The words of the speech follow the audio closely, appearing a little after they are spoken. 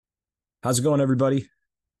How's it going, everybody?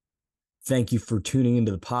 Thank you for tuning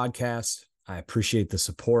into the podcast. I appreciate the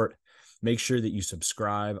support. Make sure that you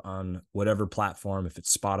subscribe on whatever platform, if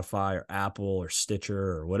it's Spotify or Apple or Stitcher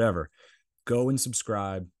or whatever. Go and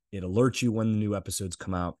subscribe. It alerts you when the new episodes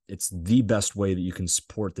come out. It's the best way that you can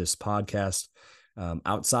support this podcast.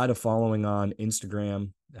 Outside of following on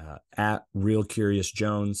Instagram at Real Curious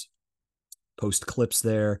Jones, post clips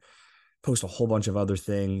there, post a whole bunch of other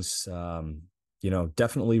things.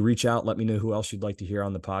 Definitely reach out. Let me know who else you'd like to hear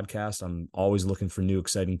on the podcast. I'm always looking for new,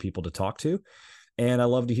 exciting people to talk to. And I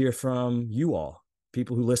love to hear from you all,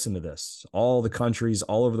 people who listen to this, all the countries,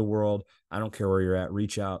 all over the world. I don't care where you're at.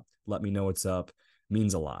 Reach out. Let me know what's up. It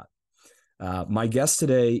means a lot. My guest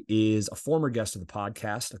today is a former guest of the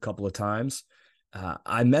podcast a couple of times.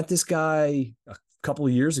 I met this guy a couple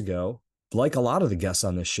of years ago, like a lot of the guests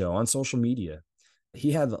on this show, on social media.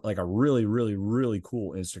 He had like a really, really, really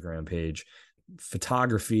cool Instagram page,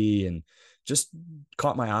 photography, and just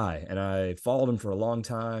caught my eye. And I followed him for a long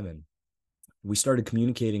time, and we started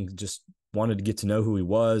communicating, just wanted to get to know who he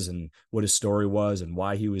was and what his story was and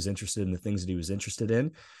why he was interested in the things that he was interested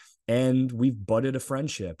in. And we budded a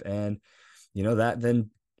friendship. And, that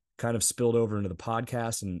then kind of spilled over into the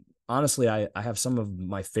podcast. And honestly, I have some of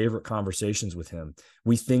my favorite conversations with him.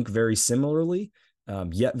 We think very similarly,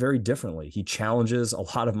 yet very differently. He challenges a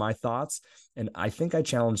lot of my thoughts, and I think I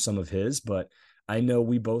challenge some of his, but I know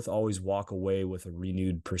we both always walk away with a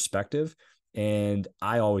renewed perspective, and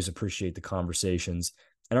I always appreciate the conversations,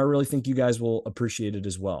 and I really think you guys will appreciate it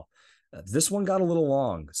as well. This one got a little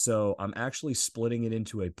long, so I'm actually splitting it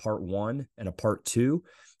into a part one and a part two.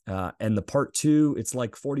 And the part two, it's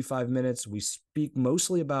like 45 minutes. We speak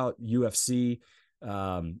mostly about UFC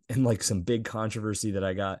and like some big controversy that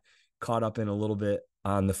I got caught up in a little bit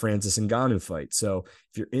on the Francis Ngannou fight. So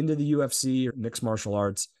if you're into the UFC or mixed martial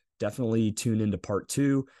arts, definitely tune into part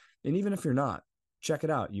two. And even if you're not, check it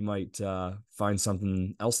out. You might find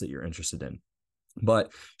something else that you're interested in.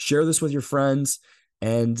 But share this with your friends.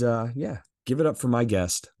 And give it up for my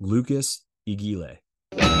guest, Lucas Ighile.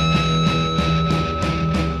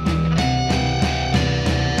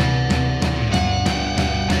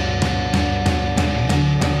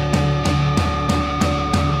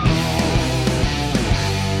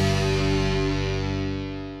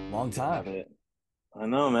 Long time. I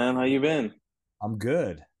know, man. How you been? I'm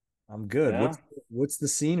good. I'm good. Yeah. What's the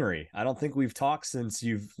scenery? I don't think we've talked since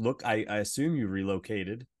you've looked. I assume you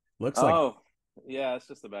relocated. Looks like Oh, yeah. It's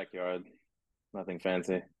just the backyard. Nothing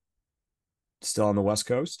fancy. still on the West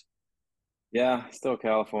Coast. Yeah. Still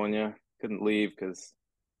California. Couldn't leave because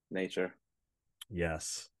nature.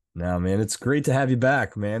 Yes. No, man, it's great to have you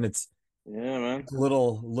back, man. It's Yeah, man. a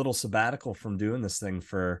little sabbatical from doing this thing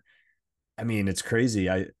for, I mean, it's crazy.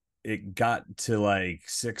 It got to like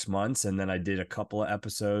 6 months, and then I did a couple of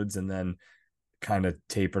episodes and then kind of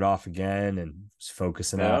tapered off again and was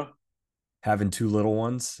focusing out, Yeah. having two little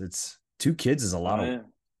ones. It's two kids is a lot Oh, of,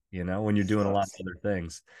 yeah. when you're doing a lot of Sucks. other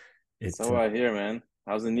things. It So I hear, man.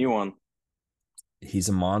 How's the new one? He's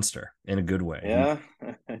a monster in a good way. Yeah.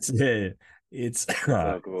 It's it's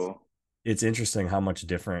So cool. it's interesting how much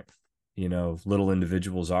different, little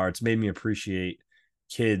individuals are. It's made me appreciate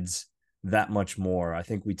kids that much more. I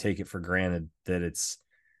think we take it for granted that it's,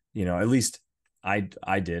 at least I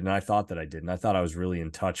did, and I thought that I did, and I thought I was really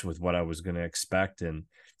in touch with what I was going to expect. And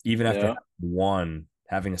even after Yeah.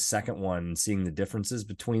 having a second one, and seeing the differences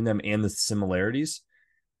between them and the similarities,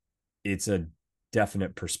 it's a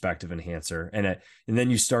definite perspective enhancer. And then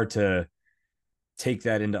you start to take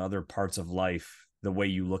that into other parts of life, the way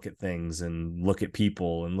you look at things and look at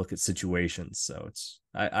people and look at situations. So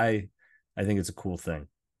I think it's a cool thing.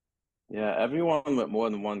 Yeah. Everyone with more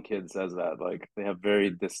than one kid says that. Like they have very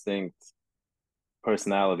distinct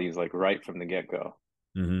personalities, like right from the get-go,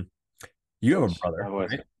 Mm-hmm. You have a which I've brother,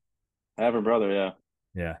 always, right? I have a brother. Yeah.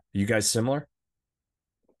 Yeah. You guys similar?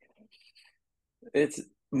 It's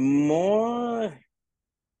more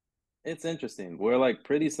It's interesting. We're like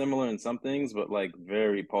pretty similar in some things, but like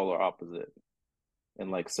very polar opposite in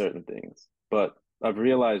like certain things. But I've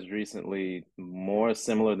realized recently more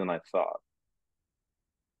similar than I thought.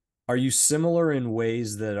 Are you similar in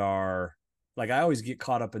ways that are like, I always get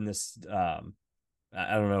caught up in this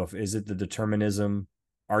I don't know, if is it the determinism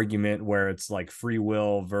argument where it's like free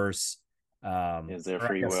will versus Is there or I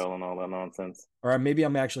free guess will and all that nonsense? or maybe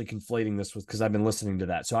I'm actually conflating this with, because I've been listening to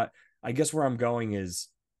that. So I guess where I'm going is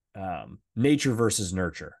nature versus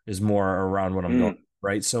nurture is more around what I'm going, Mm,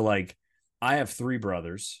 right? So like I have three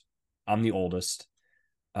brothers. I'm the oldest.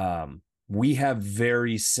 We have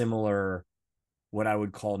very similar, what I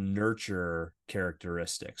would call nurture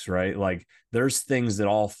characteristics, right? Like there's things that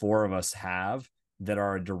all four of us have that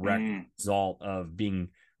are a direct Mm. result of being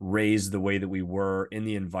raised the way that we were in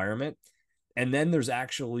the environment. And then there's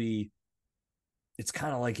actually, it's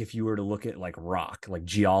kind of like if you were to look at like rock, like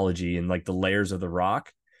geology and like the layers of the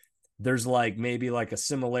rock, there's like maybe like a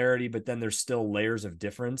similarity, but then there's still layers of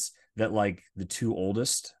difference that like the two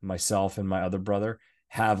oldest, myself and my other brother,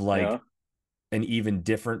 have like Yeah. an even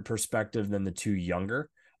different perspective than the two younger.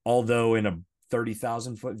 Although in a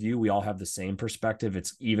 30,000 foot view, we all have the same perspective.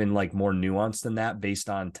 It's even like more nuanced than that based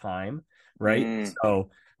on time, right? Mm. So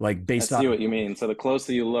like I based on, see what you mean. So the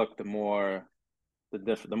closer you look, the more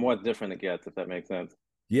different it gets, if that makes sense.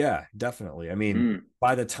 yeah, definitely. I mean, Mm.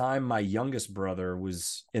 by the time my youngest brother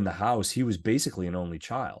was in the house, he was basically an only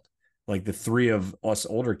child. Like the three of us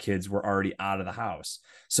older kids were already out of the house.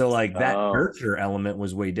 So like that Oh, nurture element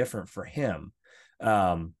was way different for him.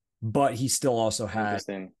 But he still also had,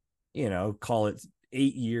 interesting. call it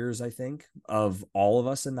 8 years, I think, of all of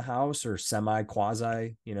us in the house or semi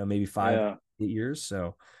quasi, maybe five, Yeah. 8 years.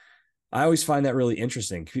 So I always find that really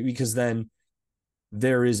interesting because then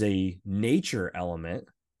there is a nature element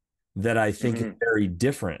that I think is Hmm. very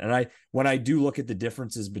different. And when I do look at the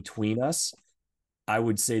differences between us, I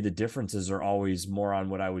would say the differences are always more on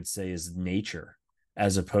what I would say is nature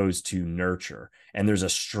as opposed to nurture. And there's a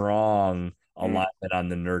strong Mm. alignment on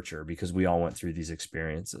the nurture because we all went through these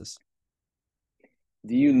experiences.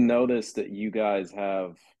 Do you notice that you guys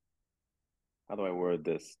have, how do I word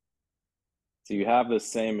this? So you have the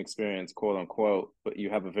same experience, quote unquote, but you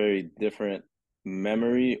have a very different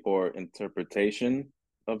memory or interpretation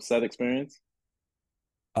of said experience?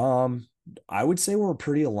 Um, I would say we're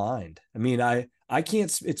pretty aligned. I mean, I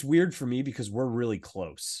can't. It's weird for me because we're really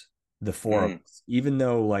close, the four of Mm. us. Even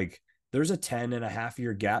though like there's a 10.5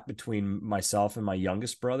 year gap between myself and my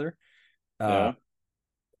youngest brother. Uh, Yeah.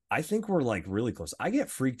 I think we're like really close. I get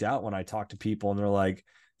freaked out when I talk to people and they're like,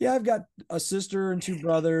 "Yeah, I've got a sister and two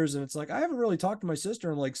brothers," and it's like I haven't really talked to my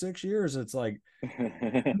sister in like 6 years. It's like,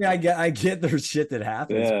 yeah, I get there's shit that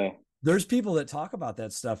happens. Yeah. There's people that talk about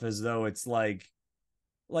that stuff as though it's like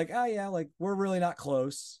oh yeah, like we're really not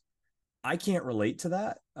close. I can't relate to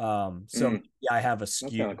that. So Mm. yeah, I have a That's kind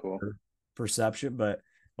of skewed cool. perception, but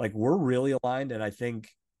like we're really aligned, and I think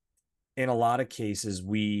in a lot of cases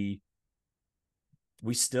we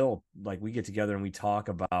still like we get together and we talk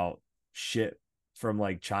about shit from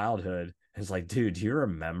like childhood. It's like, dude, do you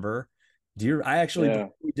remember? I actually Yeah.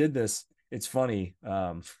 we did this. It's funny.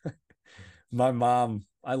 My mom,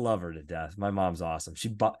 I love her to death. My mom's awesome.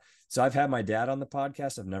 So I've had my dad on the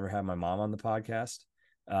podcast. I've never had my mom on the podcast.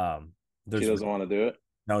 Um, She there's doesn't want to do it.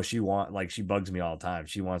 no, she bugs me all the time.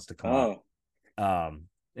 She wants to come on. Oh,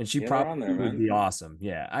 And she get her probably on there, would man. be awesome.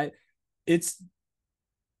 Yeah. It's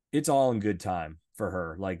it's all in good time for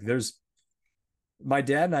her. Like there's my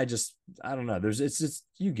dad and I don't know. It's just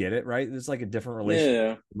you get it, right? It's like a different relationship Yeah.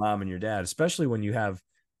 with your mom and your dad, especially when you have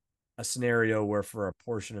a scenario where for a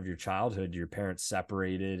portion of your childhood your parents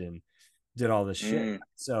separated and did all this shit. Mm.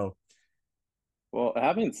 So Well,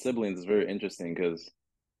 having siblings is very interesting because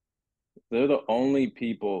they're the only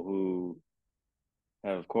people who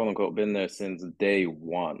have quote unquote been there since day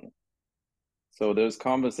one. So there's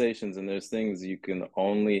conversations and there's things you can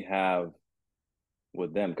only have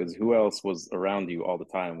with them because who else was around you all the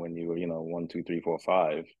time when you were, one, two, three, four,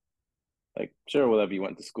 five? Like, sure, whatever you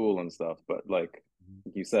went to school and stuff, but like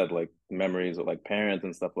you said, like memories of like parents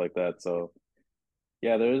and stuff like that. So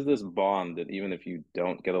yeah, there is this bond that even if you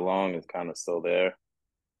don't get along, it's kind of still there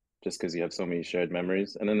just because you have so many shared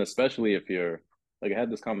memories. And then especially if you're like I had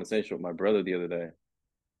this conversation with my brother the other day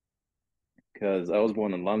because I was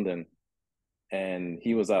born in London and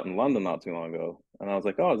he was out in London not too long ago. And I was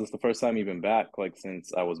like, "Oh, is this the first time you've been back like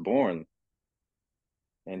since I was born?"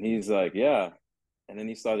 And he's like, "Yeah." And then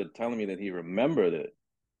he started telling me that he remembered it.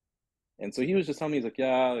 And so he was just telling me, he's like,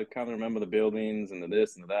 "Yeah, I kind of remember the buildings and the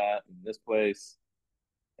this and the that and this place."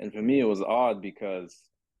 And for me, it was odd because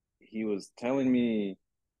he was telling me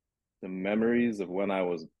the memories of when I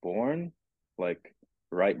was born, like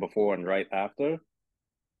right before and right after.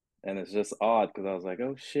 And it's just odd because I was like,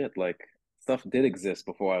 "Oh shit, like stuff did exist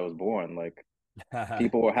before I was born." Like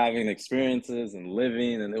people were having experiences and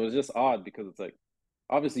living, and it was just odd because it's like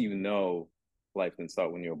obviously life didn't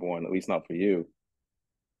start when you were born, at least not for you.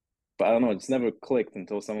 But I don't know, it just never clicked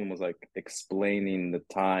until someone was like explaining the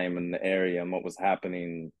time and the area and what was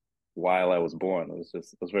happening while I was born. It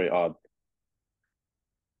was very odd.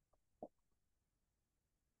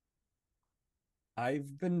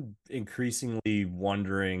 I've been increasingly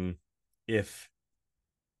wondering if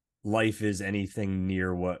life is anything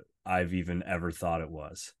near what I've even ever thought it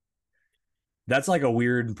was. That's like a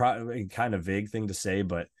weird, kind of vague thing to say,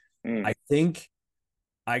 but Mm, I think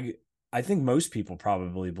I I think most people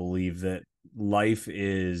probably believe that life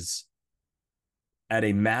is at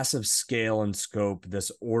a massive scale and scope,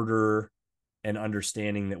 this order and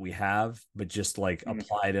understanding that we have, but just like Mm.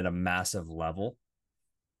 applied at a massive level.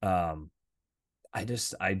 Um, I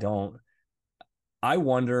don't, I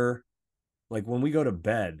wonder, like when we go to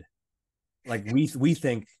bed, like we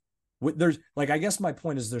think there's like, I guess my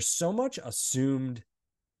point is there's so much assumed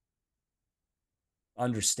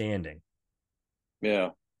understanding. Yeah,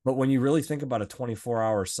 But when you really think about a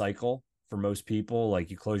 24-hour cycle for most people,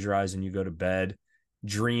 like you close your eyes and you go to bed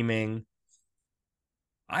dreaming,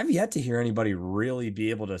 I've yet to hear anybody really be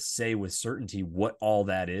able to say with certainty what all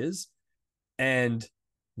that is. And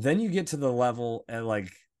then you get to the level and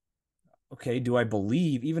like, okay, do I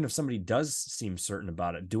believe, even if somebody does seem certain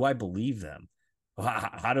about it, do I believe them?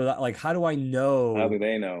 How do that, like, how do I how know? do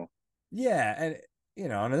they know? Yeah. And,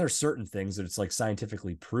 and there's certain things that it's like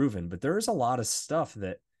scientifically proven, but there is a lot of stuff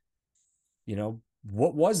that,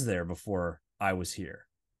 what was there before I was here?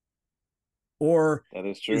 Or That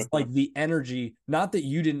is is true. like the energy, not that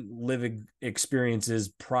you didn't live experiences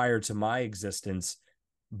prior to my existence,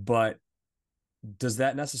 but does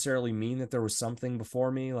that necessarily mean that there was something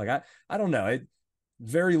before me? Like I don't know. It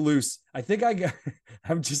very loose. I think I got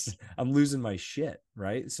I'm losing my shit,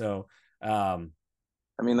 right? So um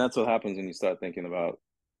I mean, that's what happens when you start thinking about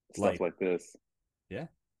stuff life. like this. Yeah.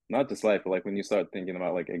 Not just life, but like when you start thinking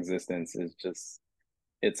about like existence, is just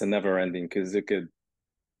it's a never ending because it could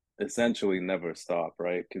essentially never stop,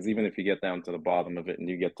 right? Because even if you get down to the bottom of it and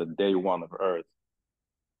you get to day one of Earth,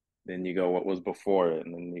 then you go, what was before it?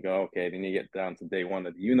 And then you go, okay, then you get down to day one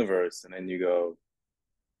of the universe, and then you go,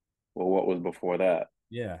 well, what was before that?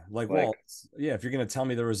 Yeah. Like, well, Like, yeah, if you're gonna tell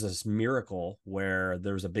me there was this miracle where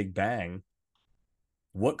there was a big bang,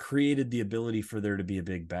 what created the ability for there to be a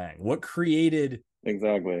big bang?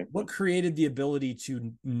 exactly. What created the ability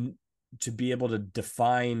to be able to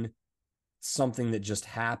define something that just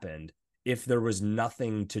happened if there was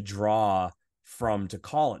nothing to draw from to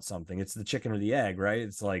call it something? It's the chicken or the egg, right?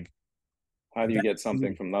 It's like How do you that get to something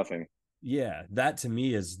me, from nothing? yeah, that to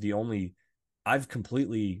me is the only. I've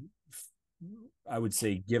completely, I would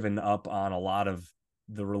say, given up on a lot of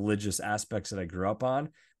the religious aspects that I grew up on,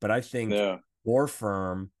 but I think Yeah. more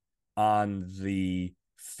firm on the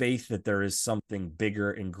faith that there is something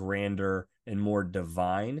bigger and grander and more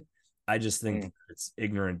divine. I just think Mm. that it's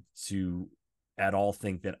ignorant to at all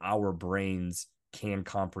think that our brains can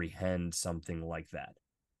comprehend something like that.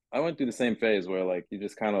 I went through the same phase where like you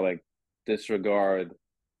just kind of like disregard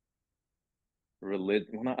religion.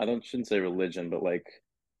 Well, not, I don't shouldn't say religion, but like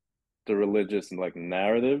the religious and like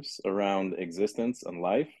narratives around existence and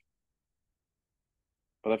life.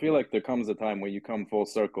 But I feel like there comes a time where you come full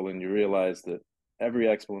circle and you realize that every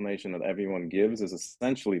explanation that everyone gives is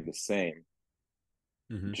essentially the same,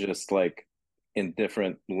 Mm-hmm. just like in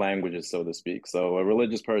different languages, so to speak. So a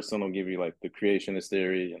religious person will give you like the creationist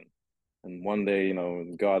theory and one day,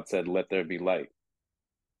 God said, let there be light.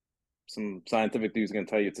 Some scientific dude's gonna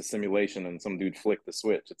tell you it's a simulation and some dude flicked the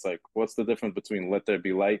switch. It's like, what's the difference between let there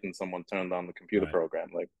be light and someone turned on the computer Right. program?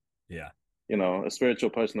 Like, Yeah. a spiritual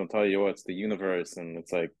person will tell you, oh, it's the universe, and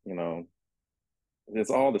it's like,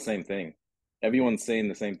 it's all the same thing. Everyone's saying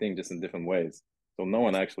the same thing just in different ways. So no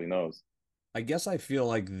one actually knows. I guess I feel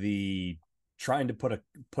like the trying to put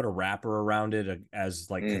a wrapper around it as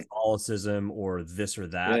like Mm, Catholicism or this or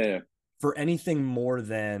that yeah, for anything more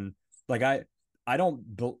than like I don't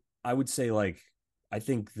I would say like I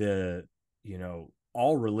think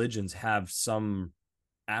all religions have some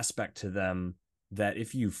aspect to them that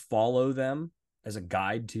if you follow them as a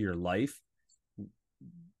guide to your life,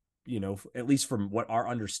 at least from what our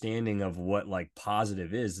understanding of what like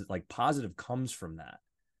positive is, like positive comes from that,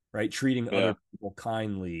 right? Treating yeah, other people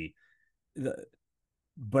kindly.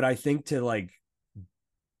 But I think to like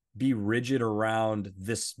be rigid around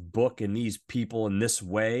this book and these people in this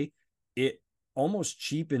way, it almost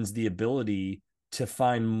cheapens the ability to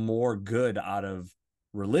find more good out of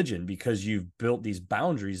religion because you've built these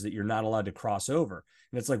boundaries that you're not allowed to cross over.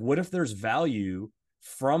 And it's like, what if there's value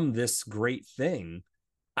from this great thing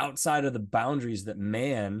outside of the boundaries that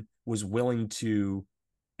man was willing to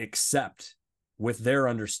accept with their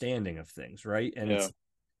understanding of things, right? And yeah. it's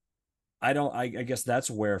I guess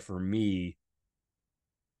that's where for me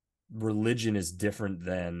religion is different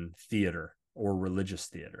than theater or religious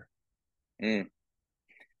theater. Mm.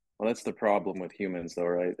 Well, that's the problem with humans, though,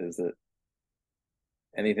 right? Is that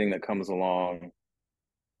anything that comes along,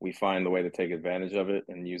 we find the way to take advantage of it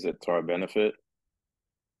and use it to our benefit.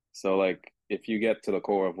 So, like, if you get to the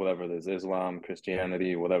core of whatever it is, Islam,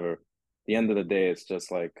 Christianity, whatever, at the end of the day, it's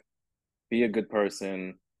just like be a good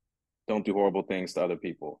person, don't do horrible things to other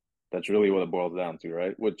people. That's really what it boils down to,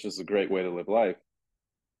 right? Which is a great way to live life.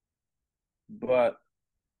 But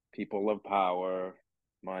people love power,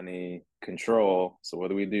 money, control. So what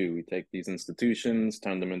do? We take these institutions,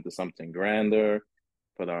 turn them into something grander,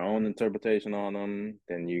 put our own interpretation on them.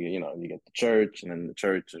 Then you get the church, and then the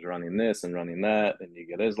church is running this and running that. And you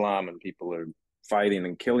get Islam, and people are fighting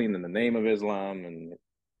and killing in the name of Islam, and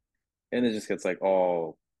it just gets like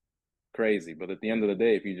all crazy. But at the end of the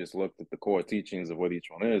day, if you just looked at the core teachings of what each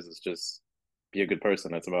one is, it's just be a good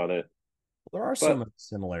person. That's about it. There are But some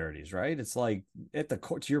similarities, right? It's like at the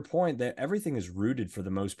core, to your point, that everything is rooted for the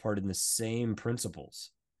most part in the same principles.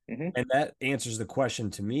 mhm, And that answers the question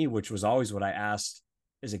to me, which was always what I asked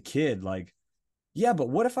as a kid. Like, yeah, but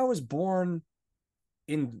what if I was born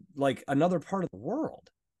in like another part of the world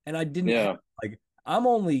and I didn't have yeah, like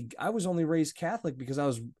I was only raised Catholic because I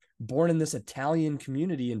was born in this Italian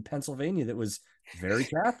community in Pennsylvania that was very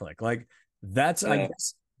Catholic. Like that's I yeah,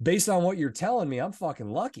 guess based on what you're telling me, I'm fucking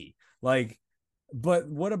lucky. Like, but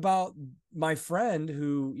what about my friend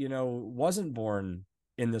who, wasn't born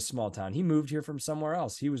in this small town? He moved here from somewhere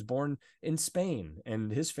else. He was born in Spain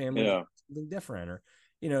and his family yeah. something different or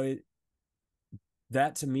you know, it,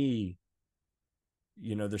 that to me,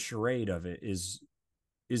 the charade of it is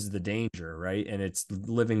the danger, right? And it's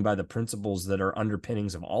living by the principles that are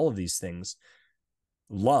underpinnings of all of these things.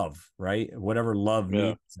 Love, right? Whatever love Yeah.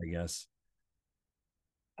 means, I guess.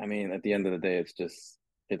 I mean, at the end of the day,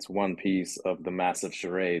 it's one piece of the massive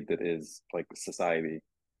charade that is like society.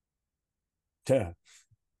 Yeah.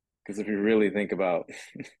 Because if you really think about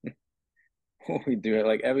what we do,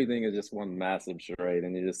 like everything is just one massive charade,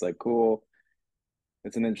 and you're just like, cool,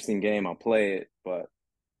 it's an interesting game, I'll play it. But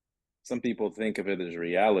some people think of it as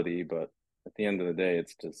reality, but at the end of the day,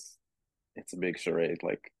 it's a big charade.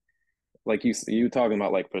 Like you talking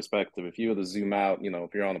about like perspective. If you were to zoom out,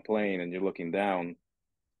 if you're on a plane and you're looking down,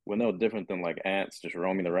 we're no different than like ants just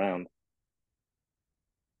roaming around.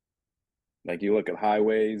 Like you look at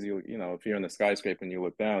highways, if you're in the skyscraper and you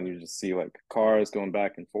look down, you just see like cars going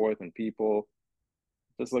back and forth and people.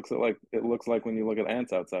 Just looks like when you look at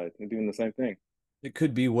ants outside, they're doing the same thing. It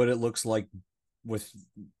could be what it looks like with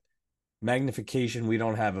magnification we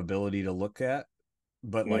don't have ability to look at,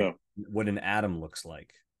 but like Yeah. what an atom looks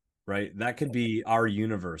like, right? That could be our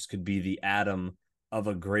universe, could be the atom of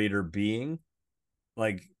a greater being.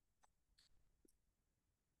 Like,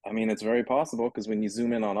 I mean, it's very possible because when you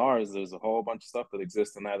zoom in on ours, there's a whole bunch of stuff that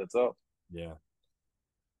exists in that itself. yeah,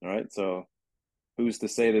 All right. So who's to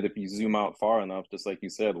say that if you zoom out far enough, just like you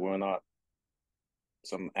said, we're not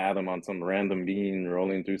some atom on some random being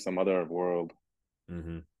rolling through some other world?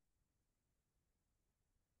 mm-hmm.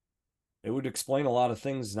 It would explain a lot of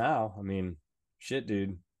things now. I mean, shit,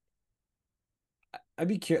 dude. I'd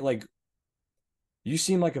be curious. Like, you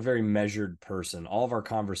seem like a very measured person. All of our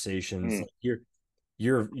conversations, Hmm. like,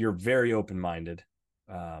 you're very open minded.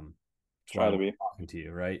 That's why I Try to love be. talking to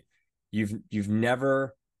you, right? You've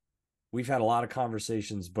never. We've had a lot of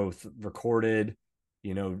conversations, both recorded,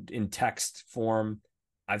 in text form.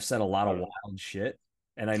 I've said a lot of Uh, wild shit,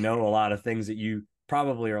 and I know a lot of things that you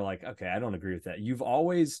probably are like, okay, I don't agree with that. You've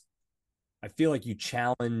always, I feel like you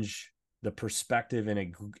challenge the perspective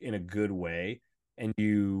in a good way, and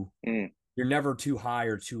hmm. you're never too high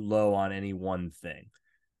or too low on any one thing.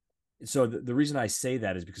 So the reason I say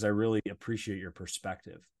that is because I really appreciate your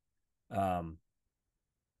perspective. Um,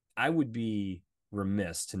 I would be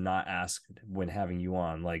remiss to not ask when having you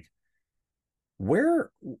on, like,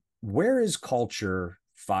 where where is culture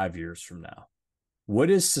 5 years from now? What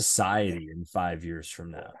is society in 5 years from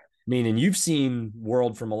now? I mean, and you've seen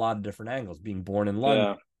world from a lot of different angles, being born in London,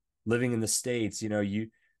 Yeah. living in the States, you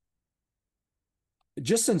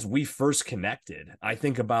just since we first connected, I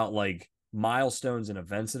think about like milestones and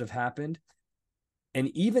events that have happened. And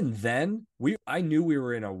even then, I knew we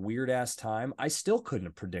were in a weird ass time. I still couldn't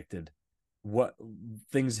have predicted what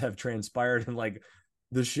things have transpired and like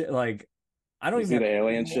the shit like I don't You even see have the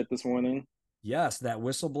alien people. shit this morning? Yes, that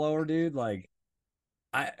whistleblower dude, like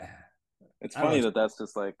I It's I don't know. funny that that's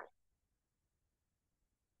just like,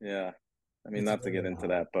 yeah. I mean, It's not to very get into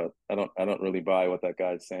odd. that, but I don't really buy what that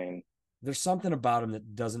guy's saying. There's something about him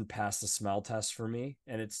that doesn't pass the smell test for me.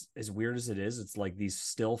 And it's as weird as it is, it's like these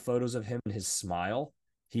still photos of him and his smile.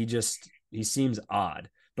 He seems odd.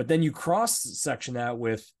 But then you cross section that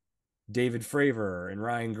with David Fravor and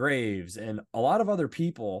Ryan Graves and a lot of other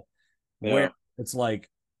people where Yeah. it's like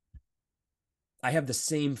I have the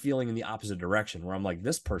same feeling in the opposite direction where I'm like,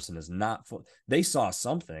 this person is not they saw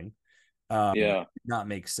something, Yeah. not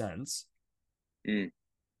make sense. Mm.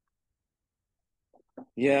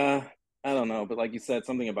 Yeah. I don't know, but like you said,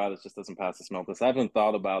 something about it just doesn't pass the smell test. I haven't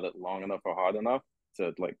thought about it long enough or hard enough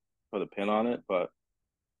to like. put a pin on it, but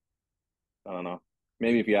I don't know.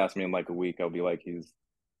 Maybe if you ask me in like a week, I'll be like he's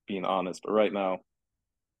being honest. But right now,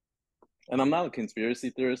 and I'm not a conspiracy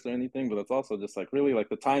theorist or anything, but it's also just like really like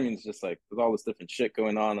the timing's just like there's all this different shit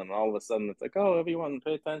going on, and all of a sudden it's like, oh, everyone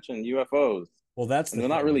pay attention, UFOs. Well, that's And the they're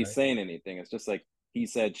not thing, really right? saying anything. It's just like he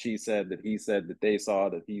said, she said, that he said, that they saw,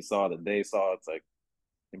 that he saw, that they saw. It's like,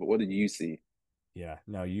 yeah, but what did you see? Yeah,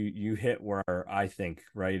 no, you hit where I think,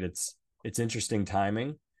 right? It's interesting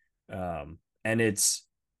timing. And it's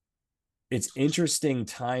interesting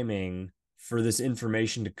timing for this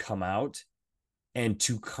information to come out and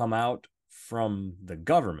to come out from the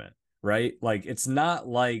government, right? Like it's not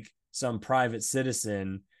like some private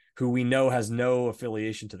citizen who we know has no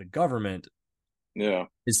affiliation to the government Yeah,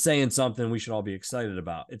 is saying something we should all be excited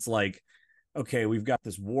about. It's like, okay, we've got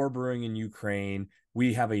this war brewing in Ukraine.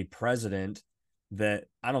 We have a president that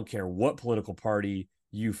I don't care what political party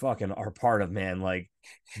you fucking are part of, man. Like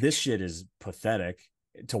this shit is pathetic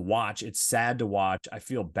to watch. It's sad to watch. I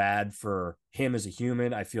feel bad for him as a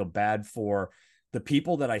human. I feel bad for the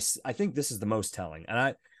people that I think this is the most telling.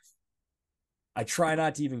 And I try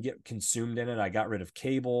not to even get consumed in it. I got rid of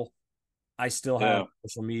cable. I still have yeah.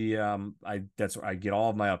 social media. I that's where I get all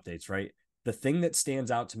of my updates, right? The thing that stands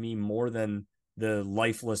out to me more than the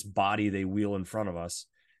lifeless body they wheel in front of us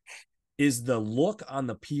is the look on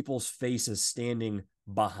the people's faces standing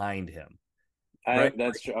behind him, I right?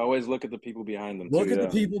 that's true. I always look at the people behind them too. Look at the Yeah,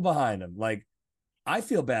 people behind him. Like I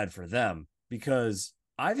feel bad for them because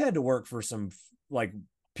I've had to work for some like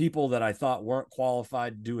people that I thought weren't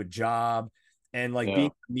qualified to do a job and like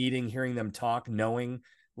being yeah. in a meeting, hearing them talk, knowing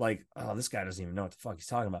like, oh, this guy doesn't even know what the fuck he's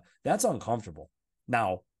talking about. That's uncomfortable.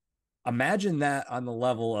 Now, imagine that on the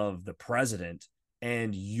level of the president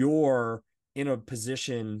and you're in a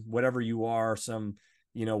position, whatever you are, some,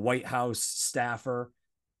 White House staffer,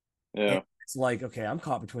 and Yeah. it's like, okay, I'm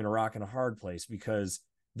caught between a rock and a hard place because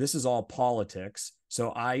this is all politics.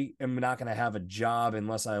 So I am not going to have a job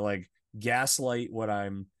unless I like gaslight what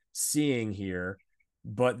I'm seeing here.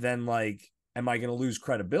 But then, like, am I going to lose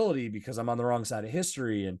credibility because I'm on the wrong side of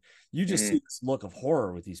history? And you just see Hmm. this look of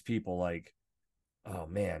horror with these people like, oh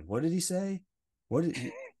man, what did he say? What did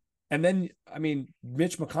he? And then, I mean,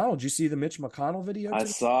 Mitch McConnell, did you see the Mitch McConnell video I today?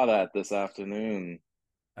 saw that this afternoon.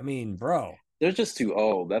 I mean, bro, They're just too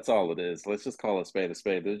old. That's all it is. Let's just call a spade a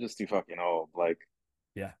spade. They're just too fucking old.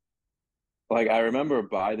 yeah. Like I remember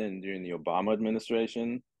Biden during the Obama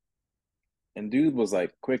administration, and dude was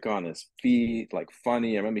like quick on his feet, like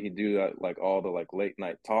funny. I remember he'd do that like all the like late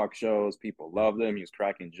night talk shows. People loved him. He was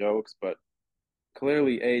cracking jokes, but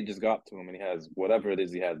clearly age just got to him, and he has whatever it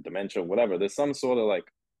is. He has dementia, whatever. There's some sort of like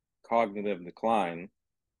cognitive decline,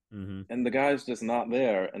 Mm-hmm. and the guy's just not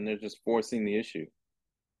there, and they're just forcing the issue.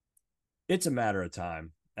 It's a matter of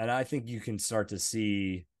time. And I think you can start to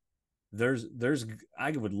see there's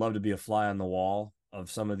I would love to be a fly on the wall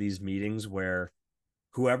of some of these meetings where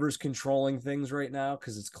whoever's controlling things right now,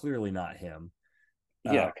 because it's clearly not him.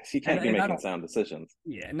 Yeah, because he And can't be and I making don't sound decisions.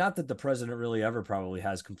 yeah, not that the president really ever probably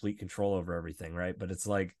has complete control over everything, right? But it's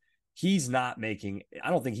like he's not making I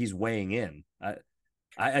don't think he's weighing in.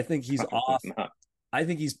 I think he's Probably off. not. I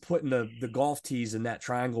think he's putting the golf tees in that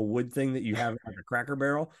triangle wood thing that you have like a Cracker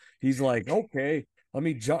Barrel. He's like, okay, let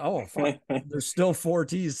me jump. Oh fuck, there's still four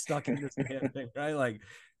tees stuck in this damn thing, right? Like,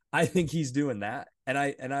 I think he's doing that, and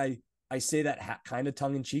I say that kind of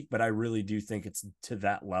tongue in cheek, but I really do think it's to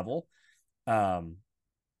that level. Um,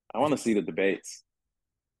 I want to see the debates.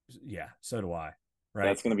 yeah, so do I. Right?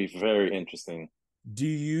 That's going to be very interesting. Do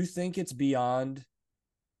you think it's beyond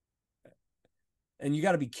and you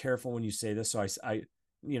got to be careful when you say this. So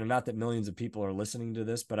not that millions of people are listening to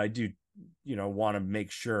this, but I do, want to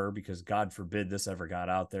make sure because God forbid this ever got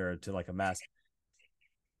out there to like a mass.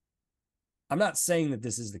 I'm not saying that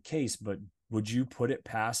this is the case, but would you put it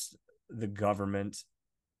past the government?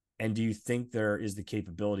 And do you think there is the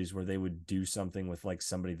capabilities where they would do something with like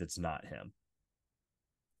somebody that's not him?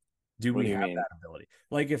 Do What we do you have mean? that ability?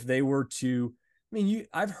 Like if they were to, I mean,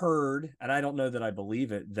 I've heard, and I don't know that I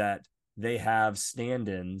believe it, that they have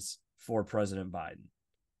stand-ins for President Biden.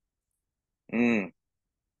 Mm,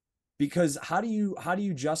 Because how do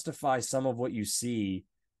you justify some of what you see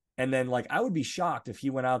and then like I would be shocked if he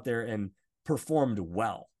went out there and performed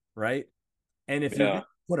well, right? And if you're going yeah.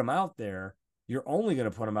 to put him out there, you're only going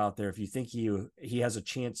to put him out there if you think he has a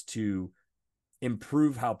chance to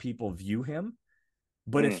improve how people view him.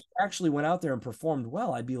 But if Mm, he actually went out there and performed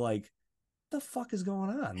well, I'd be like, the fuck is going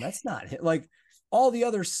on? That's not him. Like all the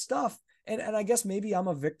other stuff. And I guess maybe I'm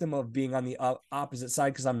a victim of being on the opposite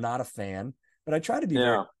side because I'm not a fan, but I try to be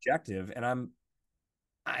very yeah. objective. And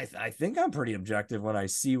I think I'm pretty objective when I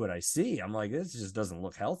see what I see. I'm like, this just doesn't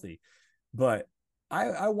look healthy. But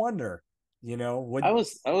I wonder, would I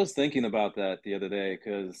was thinking about that the other day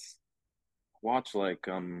because watch like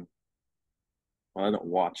well, I don't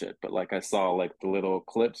watch it, but like I saw like the little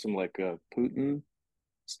clips from like a Putin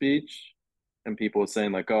speech, and people were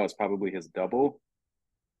saying like, oh, it's probably his double.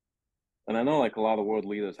 And I know like a lot of world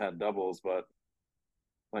leaders had doubles, but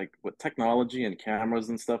like with technology and cameras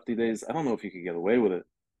and stuff these days, I don't know if you could get away with it.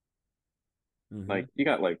 mm-hmm. Like you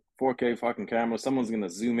got like 4K fucking cameras, someone's gonna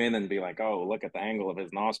zoom in and be like, oh, look at the angle of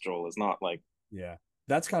his nostril. It's not like Yeah.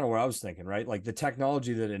 That's kind of what I was thinking, right? Like the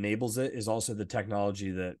technology that enables it is also the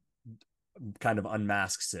technology that kind of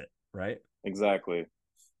unmasks it, right? exactly.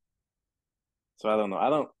 So I don't know. I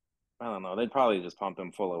don't know. They'd probably just pump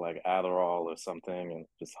him full of like Adderall or something and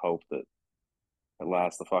just hope that it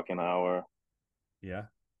lasts a fucking hour. Yeah.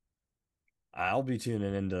 I'll be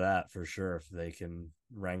tuning into that for sure if they can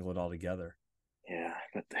wrangle it all together. Yeah,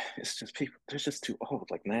 but it's just people. They're just too old.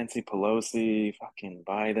 Like Nancy Pelosi, fucking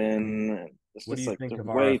Biden, and it's What do just you like think they're of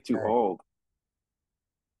way too RFK? old.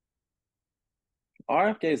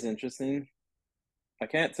 RFK is interesting. I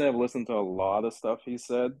can't say I've listened to a lot of stuff he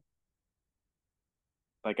said.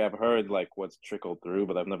 Like I've heard like what's trickled through,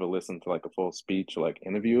 but I've never listened to like a full speech or like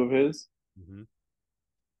interview of his. Mm-hmm.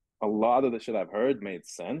 A lot of the shit I've heard made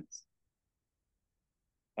sense.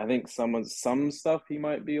 I think some stuff he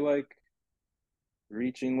might be like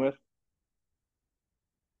reaching with,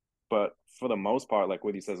 but for the most part, like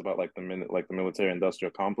what he says about like the military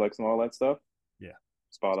industrial complex and all that stuff, Yeah.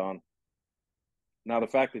 spot on. Now the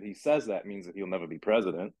fact that he says that means that he'll never be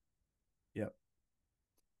president, Yep.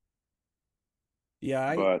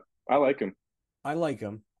 Yeah, but I like him. I like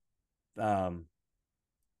him. Um,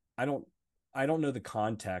 I don't I don't know the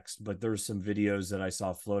context, but there's some videos that I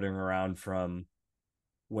saw floating around from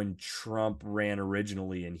when Trump ran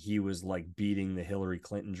originally and he was like beating the Hillary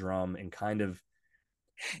Clinton drum and kind of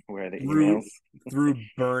Where are the emails? threw threw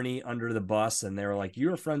Bernie under the bus, and they were like,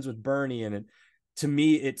 "You were friends with Bernie," and to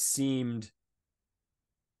me it seemed,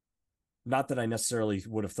 not that I necessarily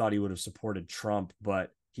would have thought he would have supported Trump,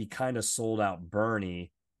 but he kind of sold out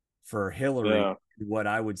Bernie for Hillary, Yeah. what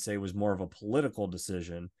I would say was more of a political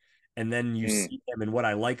decision. And then you Mm, see him, and what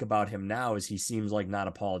I like about him now is he seems like not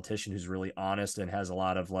a politician who's really honest and has a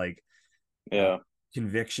lot of like uh, yeah.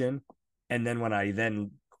 conviction. And then when I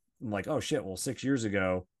then I'm like, oh shit, well, 6 years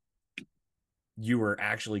ago you were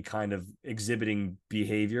actually kind of exhibiting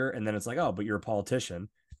behavior, and then it's like, oh, but you're a politician.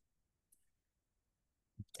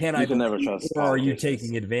 Can I You can believe never you, trust or are you politicians.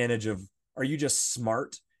 taking advantage of, are you just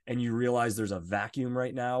smart and you realize there's a vacuum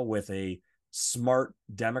right now with a smart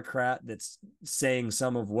Democrat that's saying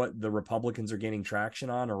some of what the Republicans are gaining traction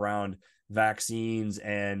on around vaccines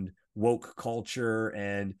and woke culture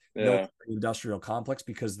and Yeah. military industrial complex,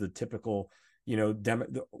 because the typical,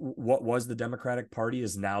 what was the Democratic Party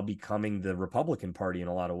is now becoming the Republican Party in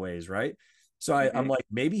a lot of ways, right? So I'm Hmm. like,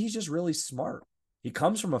 maybe he's just really smart. He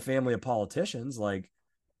comes from a family of politicians, like,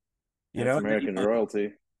 That's and then American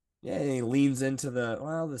royalty. he leans into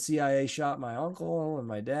the CIA shot my uncle and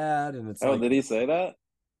my dad, and it's Oh, like, did he say that?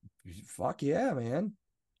 fuck yeah, man.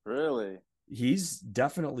 Really? He's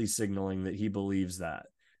definitely signaling that he believes that,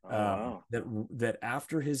 Oh wow. that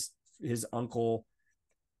after his uncle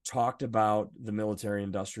talked about the military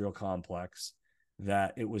industrial complex,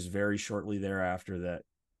 that it was very shortly thereafter that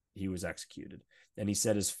he was executed. And he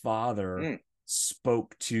said his father Mm,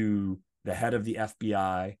 spoke to the head of the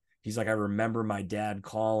FBI. He's like, I remember my dad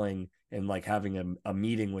calling and like having a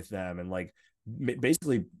meeting with them and like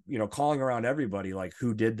basically, calling around everybody, like,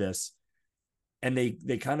 who did this. And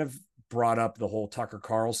they kind of brought up the whole Tucker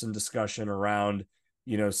Carlson discussion around,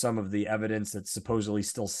 some of the evidence that's supposedly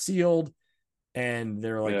still sealed. And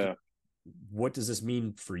they're like, yeah. what does this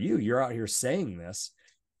mean for you? You're out here saying this.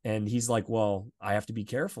 And he's like, well, I have to be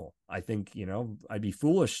careful. I think, I'd be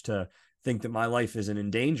foolish to think that my life isn't in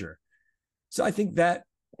danger. So I think that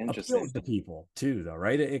appeals Interesting. to people too, though,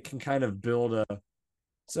 right? It can kind of build a,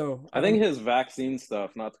 so I I don't think know. his vaccine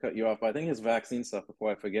stuff, not to cut you off, but I think his vaccine stuff,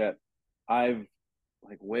 before I forget, I've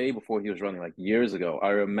like way before he was running, like years ago, I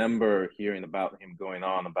remember hearing about him going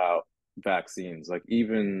on about vaccines, like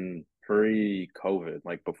even pre-COVID,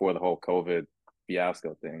 like before the whole COVID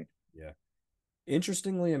fiasco thing. Yeah.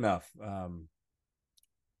 Interestingly enough,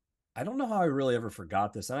 I don't know how I really ever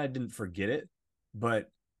forgot this, and I didn't forget it, but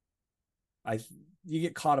I you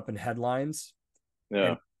get caught up in headlines, Yeah.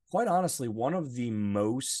 and quite honestly, one of the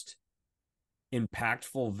most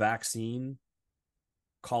impactful vaccine,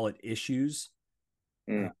 call it issues.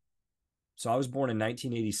 Uh, Mm, so I was born in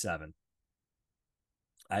 1987.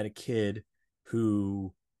 I had a kid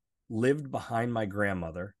who lived behind my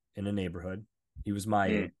grandmother in a neighborhood. He was my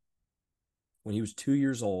age. Mm. When he was 2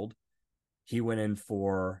 years old, he went in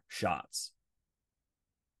for shots.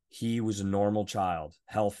 He was a normal child,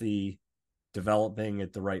 healthy, developing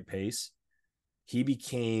at the right pace. He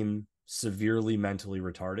became severely mentally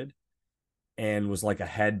retarded and was like a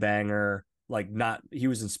headbanger. Like, not, he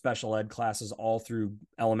was in special ed classes all through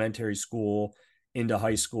elementary school into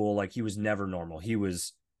high school. Like, he was never normal. He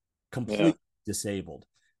was Yeah. completely disabled.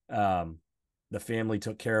 Um, the family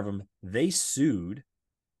took care of him. They sued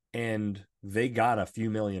and they got a few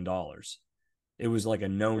 $1,000,000. It was like a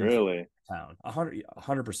known Really? town.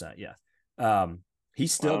 100%. Yeah. Um,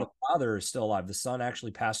 he's still, the Wow. father is still alive. The son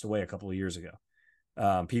actually passed away a couple of years ago.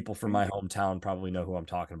 People from Mm. my hometown probably know who I'm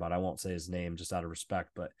talking about. I won't say his name just out of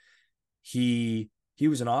respect, but he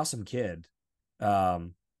was an awesome kid.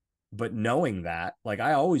 Um, but knowing that, like,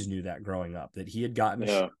 I always knew that growing up, that he had gotten a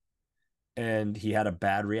shot Yeah. and he had a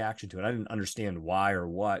bad reaction to it. I didn't understand why or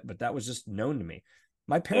what, but that was just known to me.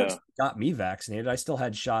 My parents Yeah. got me vaccinated. I still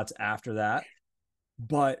had shots after that,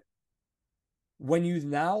 but when you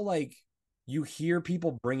now, like, you hear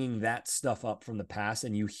people bringing that stuff up from the past,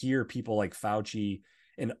 and you hear people like Fauci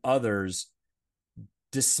and others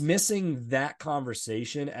dismissing that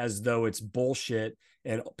conversation as though it's bullshit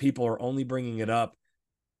and people are only bringing it up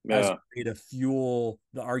as a Yeah. way to fuel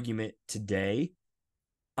the argument today.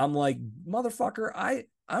 I'm like, motherfucker,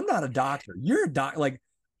 I'm not a doctor. You're a doc. Like,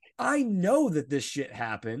 I know that this shit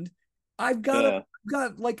happened. Yeah. I've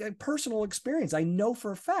got like a personal experience. I know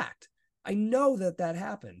for a fact. I know that that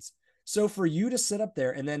happens. So for you to sit up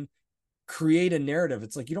there and then create a narrative,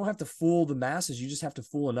 it's like you don't have to fool the masses. You just have to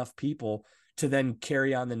fool enough people to then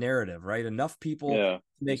carry on the narrative, right? Enough people Yeah. to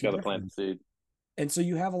You make just a got to plant the difference. seed. And so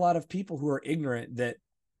you have a lot of people who are ignorant that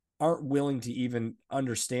aren't willing to even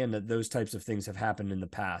understand that those types of things have happened in the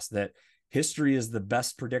past, that history is the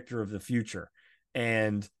best predictor of the future.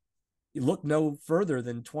 And you look no further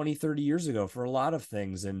than 20, 30 years ago for a lot of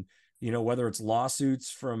things. And, whether it's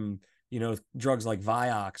lawsuits from, drugs like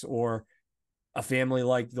Vioxx, or a family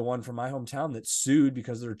like the one from my hometown that sued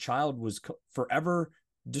because their child was forever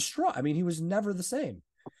distraught. I mean, he was never the same.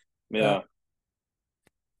 Uh, Yeah.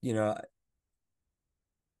 you know,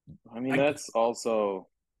 I mean, I, that's also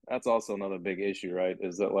another big issue, right?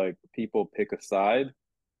 Is that like people pick a side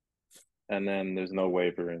and then there's no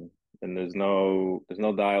wavering and there's no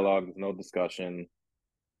dialogue, there's no discussion.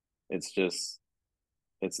 It's just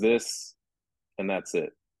it's this and that's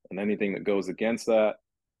it. And anything that goes against that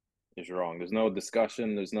is wrong. There's no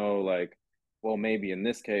discussion, there's no like, well, maybe in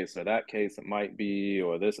this case or that case it might be,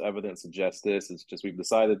 or this evidence suggests this. It's just we've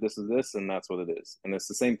decided this is this and that's what it is. And it's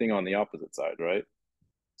the same thing on the opposite side, right?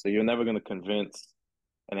 So you're never going to convince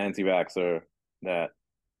an anti-vaxxer that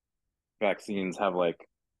vaccines have like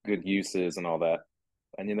good uses and all that.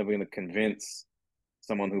 And you're never going to convince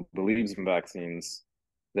someone who believes in vaccines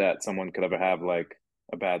that someone could ever have like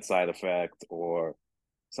a bad side effect or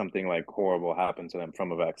something like horrible happen to them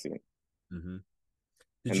from a vaccine. mm-hmm.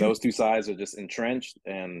 Did And you those two sides are just entrenched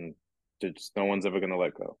and just no one's ever going to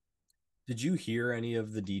let go. Did you hear any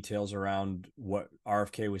of the details around what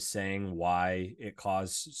RFK was saying, why it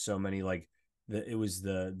caused so many, like, it was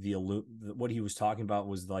what he was talking about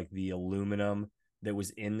was like the aluminum that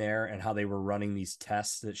was in there, and how they were running these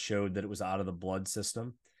tests that showed that it was out of the blood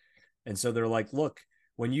system. And so they're like, look,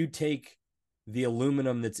 when you take the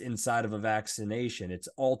aluminum that's inside of a vaccination, it's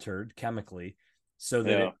altered chemically so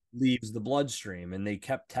that it Yeah. leaves the bloodstream. And they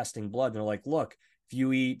kept testing blood. And they're like, look, if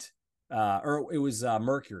you eat, or it was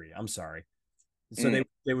mercury, I'm sorry. So Mm.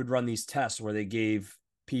 they would run these tests where they gave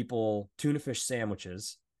people tuna fish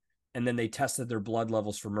sandwiches, and then they tested their blood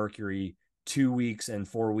levels for mercury 2 weeks and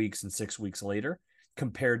 4 weeks and 6 weeks later,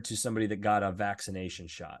 compared to somebody that got a vaccination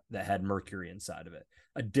shot that had mercury inside of it,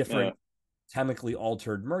 a Yeah. different chemically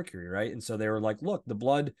altered mercury, right? And so they were like, look, the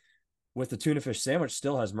blood with the tuna fish sandwich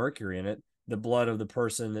still has mercury in it. The blood of the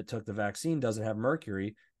person that took the vaccine doesn't have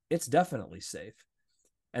mercury. It's definitely safe.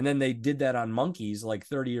 And then they did that on monkeys like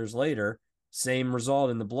 30 years later, same result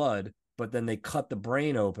in the blood, but then they cut the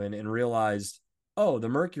brain open and realized, oh, the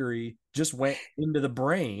mercury just went into the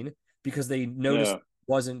brain because they noticed Yeah. it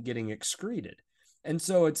wasn't getting excreted. And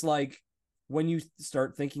so it's like, when you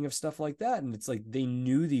start thinking of stuff like that, and it's like they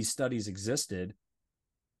knew these studies existed,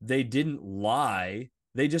 they didn't lie.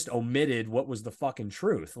 They just omitted what was the fucking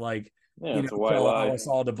truth. Like, Yeah. It's a to white allow lie. us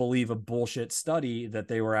all to believe a bullshit study that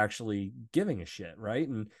they were actually giving a shit, right?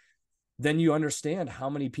 And then you understand how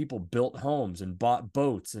many people built homes and bought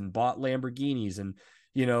boats and bought Lamborghinis and,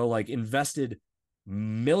 like, invested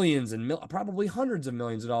millions and probably hundreds of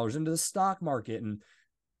millions of dollars into the stock market. And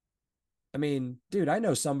I mean, dude, I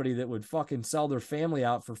know somebody that would fucking sell their family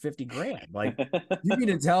out for 50 grand. Like, you mean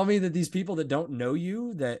to tell me that these people that don't know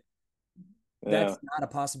you, that Yeah. that's not a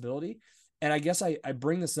possibility? And I guess I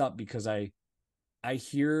bring this up because I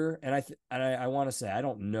hear and I want to say I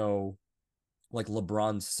don't know, like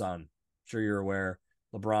LeBron's son. I'm sure you're aware.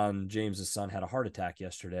 LeBron James's son had a heart attack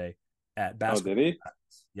yesterday at Oh, did basketball he?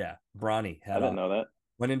 practice. Yeah, Bronny I had didn't a know that.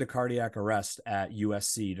 went into cardiac arrest at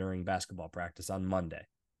USC during basketball practice on Monday.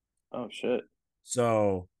 Oh shit.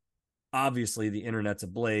 So obviously the internet's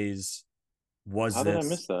ablaze. Was How did I miss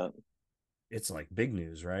this? that? It's like big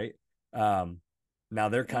news, right? Um, Now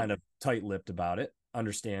they're Yeah. kind of tight-lipped about it.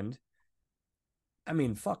 Understand? I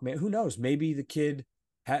mean, fuck, man. Who knows? Maybe the kid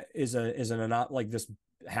is an not like this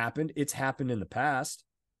happened. It's happened in the past,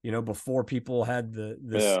 before people had the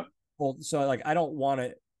this. Yeah. Well, so like I don't want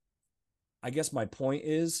to. I guess my point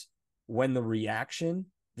is when the reaction,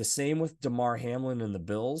 the same with Damar Hamlin and the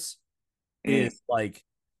Bills, Mm, is like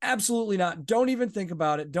absolutely not. Don't even think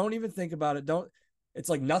about it. Don't even think about it. Don't. It's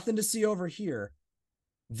like nothing to see over here.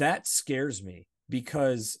 That scares me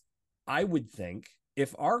because I would think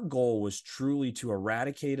if our goal was truly to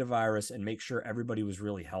eradicate a virus and make sure everybody was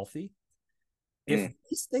really healthy, if mm,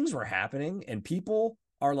 these things were happening and people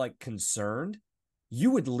are like concerned, you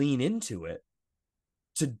would lean into it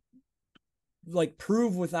to like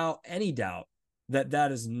prove without any doubt that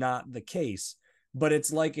that is not the case. But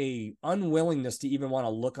it's like a unwillingness to even want to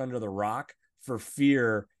look under the rock for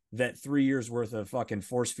fear that 3 years worth of fucking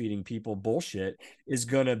force feeding people bullshit is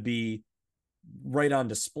going to be right on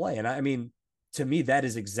display. And I mean, to me, that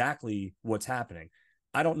is exactly what's happening.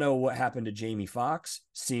 I don't know what happened to Jamie Foxx.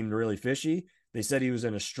 Seemed really fishy. They said he was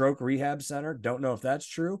in a stroke rehab center. Don't know if that's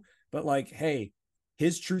true, but like, hey,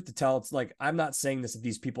 his truth to tell, it's like, I'm not saying this that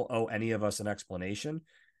these people owe any of us an explanation,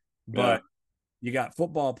 yeah. but you got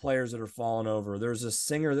football players that are falling over. There's a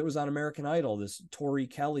singer that was on American Idol, this Tori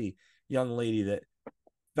Kelly young lady that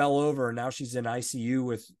fell over and now she's in ICU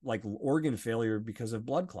with like organ failure because of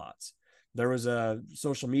blood clots. There was a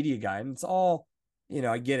social media guy, and it's all,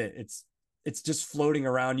 I get it. It's just floating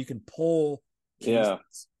around. You can pull cases, Yeah.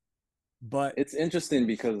 but It's interesting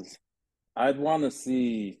because I'd want to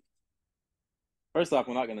see. First off,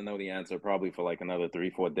 we're not going to know the answer probably for like another 3,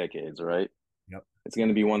 4 decades, right? yep. It's going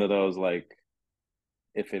to be one of those like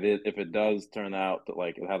if it does turn out that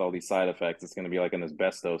like it had all these side effects, it's going to be like an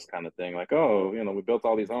asbestos kind of thing. Like, oh, we built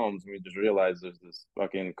all these homes and we just realized there's this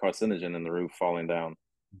fucking carcinogen in the roof falling down.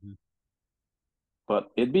 Mm-hmm. But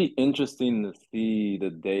it'd be interesting to see the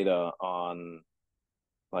data on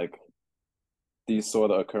like these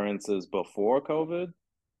sort of occurrences before COVID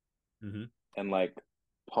Mm-hmm. and like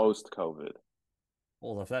post COVID.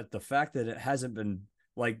 Well, the fact that it hasn't been,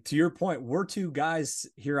 like, to your point, we're two guys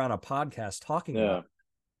here on a podcast talking about Yeah. it.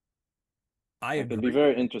 I Like it'd be agree.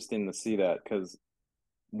 very interesting to see that because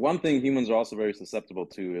one thing humans are also very susceptible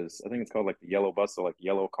to is I think it's called like the yellow bus or like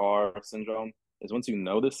yellow car syndrome. Is once you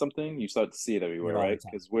notice something, you start to see it See it everywhere, all the right? time.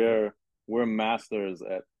 Because Yep. we're masters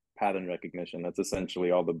at pattern recognition. That's essentially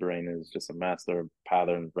all the brain is, just a master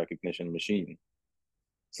pattern recognition machine.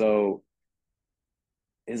 So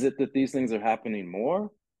is it that these things are happening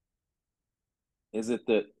more? Is it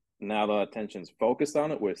that now the attention's focused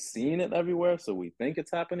on it, we're seeing it everywhere, so we think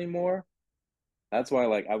it's happening more? That's why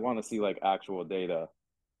like I want to see like actual data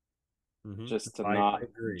Mm-hmm. just to I not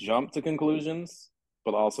agree. jump to conclusions,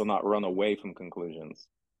 but also not run away from conclusions.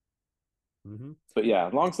 Mm-hmm. But yeah,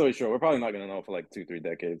 long story short, we're probably not going to know for like 2, 3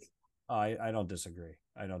 decades. I don't disagree.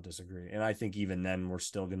 I don't disagree. And I think even then we're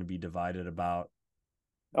still going to be divided about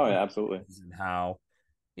Oh yeah, absolutely. and how,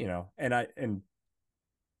 and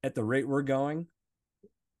at the rate we're going,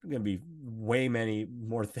 going to be way many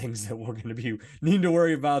more things that we're going to be needing to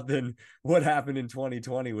worry about than what happened in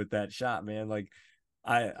 2020 with that shot, man. Like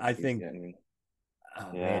I Just keeps think, getting.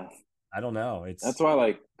 oh man, Yeah, I don't know. that's It's why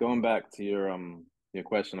like going back to your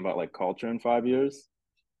question about like culture in 5 years.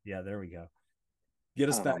 yeah, there we go. Get I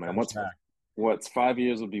us don't know, back man. on track. What's 5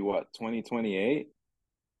 years would be what 2028?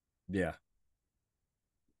 Yeah.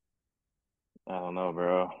 I don't know,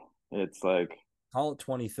 bro. It's like Call it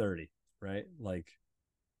 2030, right? Like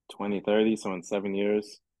 2030, so in 7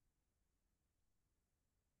 years.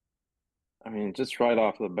 I mean, just right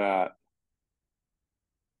off the bat,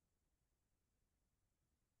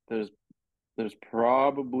 there's there's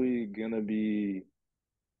probably gonna be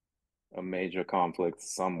a major conflict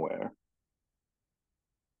somewhere,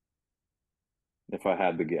 if I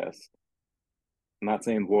had to guess. I'm not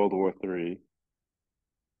saying World War III,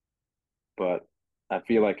 but I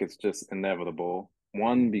feel like it's just inevitable.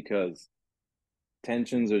 One, because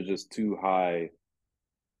tensions are just too high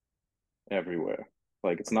everywhere.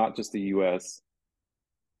 Like it's not just the US,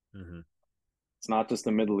 mm-hmm. It's not just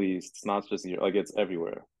the Middle East. It's not just like it's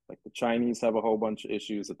everywhere. Like the Chinese have a whole bunch of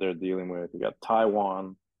issues that they're dealing with. You got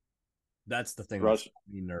Taiwan, That's the thing that's Russia,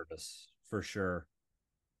 making me nervous for sure.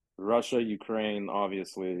 Russia, Ukraine,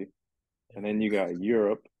 obviously, and then you got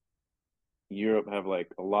Europe. Europe have like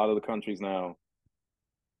a lot of the countries now.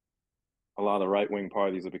 A lot of right wing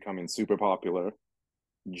parties are becoming super popular.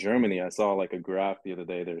 Germany, I saw like a graph the other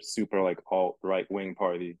day. Their super like alt right wing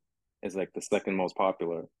party is like the second most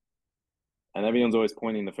popular, and everyone's always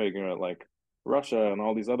pointing the finger at like Russia and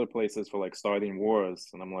all these other places for like starting wars.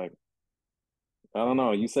 And I'm like, I don't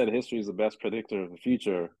know. You said history is the best predictor of the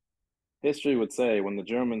future. History would say when the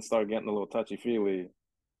Germans start getting a little touchy feely,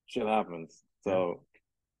 shit happens. Yeah. So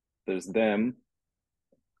there's them,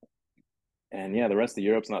 and yeah, the rest of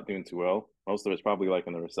Europe's not doing too well. Most of it's probably like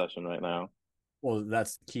in a recession right now. Well,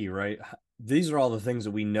 that's the key, right? These are all the things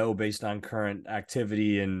that we know based on current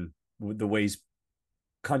activity and the ways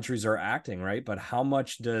countries are acting, right? But how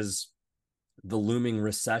much does the looming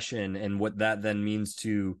recession and what that then means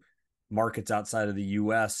to markets outside of the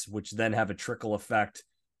US, which then have a trickle effect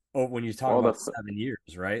when you talk Well, about the 7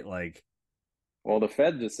 years, right? Like, well, the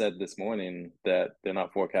Fed just said this morning that they're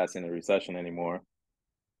not forecasting a recession anymore,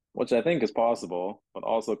 which I think is possible, but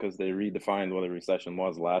also because they redefined what a recession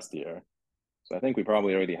was last year. So I think we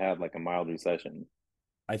probably already had like a mild recession.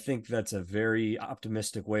 I think that's a very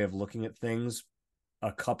optimistic way of looking at things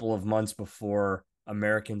a couple of months before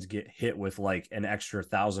Americans get hit with like an extra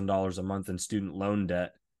 $1,000 a month in student loan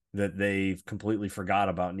debt that they've completely forgot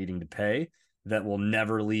about needing to pay that will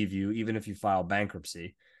never leave you, even if you file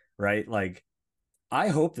bankruptcy, right? Like, I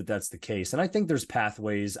hope that that's the case. And I think there's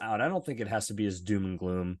pathways out. I don't think it has to be as doom and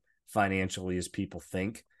gloom financially as people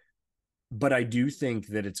think. But I do think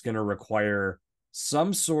that it's going to require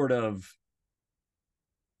some sort of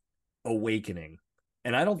awakening.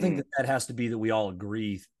 And I don't think Mm, that that has to be that we all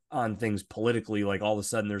agree on things politically, like all of a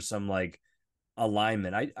sudden there's some like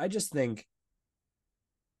alignment. I just think,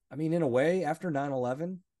 I mean, in a way, after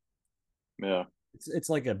 9/11, yeah. it's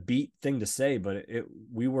like a beat thing to say, but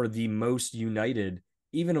we were the most united,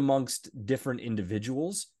 even amongst different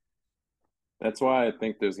individuals. That's why I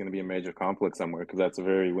think there's going to be a major conflict somewhere because that's a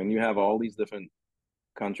very, when you have all these different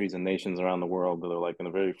countries and nations around the world that are like in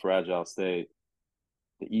a very fragile state,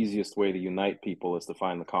 the easiest way to unite people is to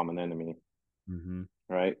find the common enemy, Mm-hmm.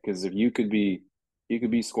 right? Because if you could be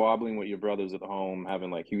squabbling with your brothers at home,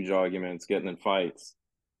 having like huge arguments, getting in fights,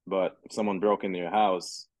 but if someone broke into your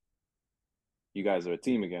house, you guys are a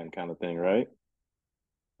team again, kind of thing, right?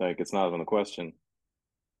 Like it's not even a question.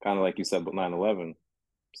 Kind of like you said with 9/11.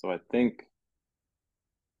 So I think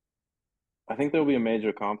there'll be a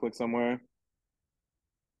major conflict somewhere.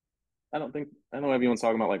 I know everyone's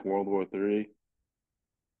talking about like World War Three.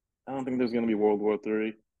 I don't think there's going to be World War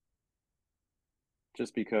Three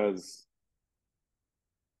just because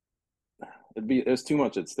there's too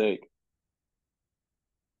much at stake.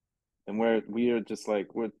 And we are just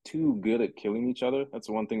like we're too good at killing each other. That's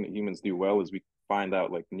the one thing that humans do well is we find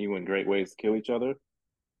out like new and great ways to kill each other.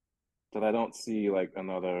 But I don't see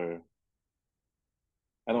another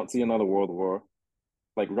world war.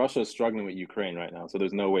 Like Russia is struggling with Ukraine right now, so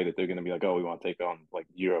there's no way that they're going to be like, oh, we want to take on like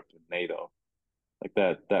Europe and NATO.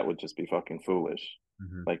 Like that would just be fucking foolish.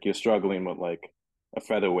 Mm-hmm. Like you're struggling with like a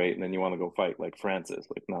featherweight and then you want to go fight like Francis.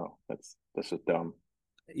 Like no, that's just dumb.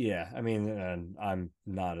 Yeah, I mean, and I'm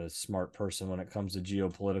not a smart person when it comes to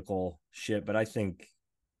geopolitical shit, but I think,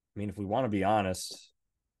 I mean, if we want to be honest,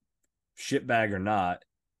 shitbag or not,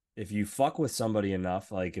 if you fuck with somebody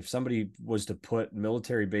enough, like if somebody was to put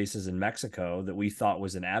military bases in Mexico that we thought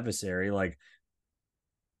was an adversary, like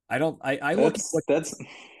I look at That's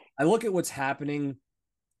I look at what's happening.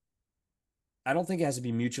 I don't think it has to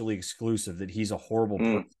be mutually exclusive that he's a horrible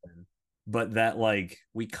mm. person, but that like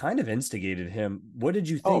we kind of instigated him. What did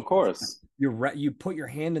you Oh, of think? course. You put your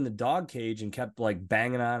hand in the dog cage and kept like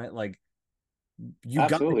banging on it, like you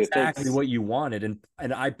got Absolutely. It exactly takes what you wanted.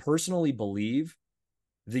 And I personally believe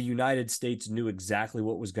the United States knew exactly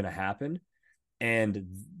what was going to happen. And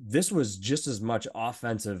this was just as much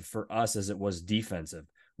offensive for us as it was defensive.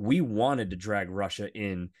 We wanted to drag Russia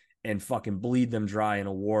in and fucking bleed them dry in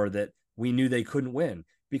a war that we knew they couldn't win.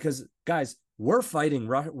 Because guys, we are fighting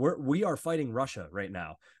Russia right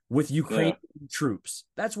now with Ukrainian yeah. troops.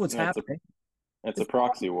 That's what's Yeah, happening. it's a It's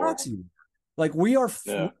proxy war. proxy. Like we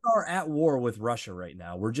Yeah. are at war with Russia right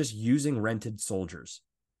now. We're just using rented soldiers.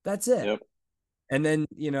 That's it. Yep. And then,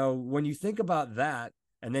 when you think about that,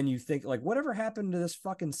 and then you think like, whatever happened to this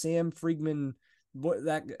fucking Sam Friedman, what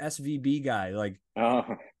that SVB guy,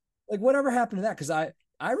 Uh, like whatever happened to that? Because I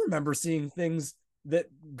remember seeing things that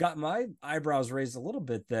got my eyebrows raised a little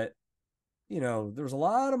bit that there was a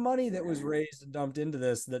lot of money that was raised and dumped into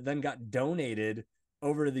this that then got donated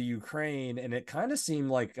over to the Ukraine. And it kind of seemed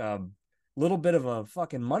like a little bit of a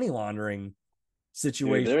fucking money laundering Dude,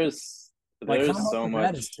 situation. Like, how there's much so of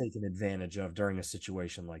that is much. taken advantage of during a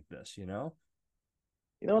situation like this, you know?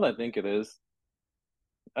 You know what I think it is?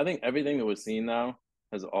 I think everything that we're seeing now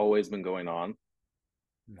has always been going on.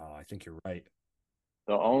 No, I think you're right.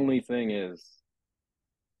 The only thing is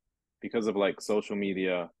because of like social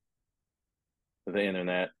media, the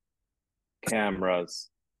internet, cameras.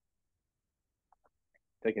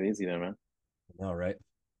 Take it easy there, man. All right.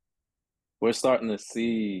 We're starting to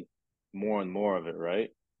see more and more of it, right?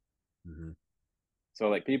 Mm-hmm. So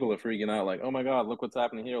like people are freaking out, like, oh my God, look what's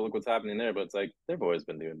happening here, look what's happening there. But it's like they've always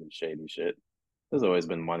been doing this shady shit. There's always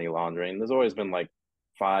been money laundering. There's always been like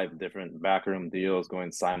five different backroom deals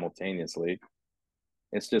going simultaneously.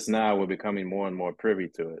 It's just now we're becoming more and more privy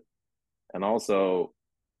to it. And also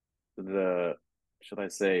the should I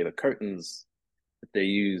say the curtains that they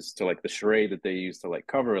use to like the charade that they use to like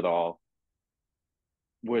cover it all,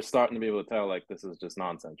 we're starting to be able to tell like this is just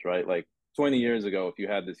nonsense, right? Like 20 years ago, if you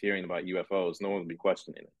had this hearing about UFOs, no one would be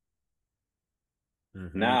questioning it.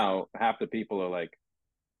 Mm-hmm. Now, half the people are like,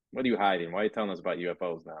 what are you hiding? Why are you telling us about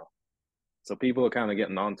UFOs now? So people are kind of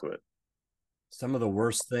getting onto it. Some of the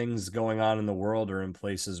worst things going on in the world are in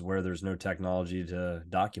places where there's no technology to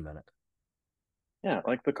document it. Yeah,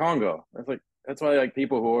 like the Congo. That's like that's why like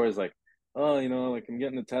people who are always like, oh, like I'm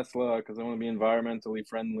getting a Tesla because I want to be environmentally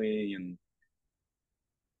friendly and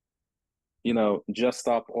just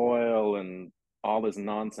stop oil and all this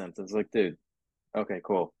nonsense. It's like, dude, okay,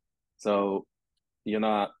 cool. So you're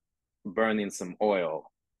not burning some oil.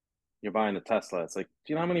 You're buying a Tesla. It's like,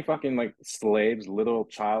 do you know how many fucking like slaves, little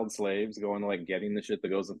child slaves, go into like getting the shit that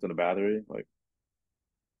goes into the battery? Like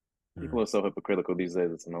Mm. people are so hypocritical these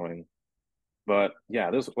days. It's annoying. But yeah,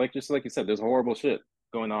 there's like just like you said, there's horrible shit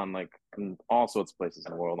going on like in all sorts of places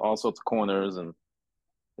in the world, all sorts of corners, and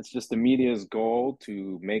it's just the media's goal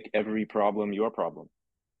to make every problem your problem.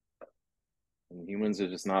 And humans are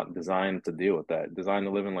just not designed to deal with that. Designed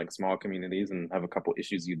to live in like small communities and have a couple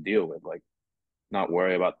issues you deal with, like not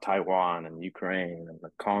worry about Taiwan and Ukraine and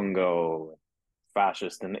the Congo,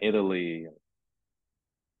 fascist in Italy. It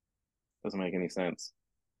doesn't make any sense.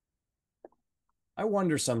 I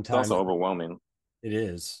wonder It's also sometimes. overwhelming. It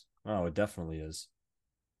is. Oh, it definitely is.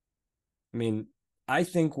 I mean, I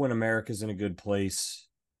think when America's in a good place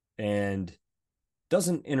and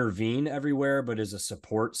doesn't intervene everywhere, but is a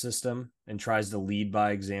support system and tries to lead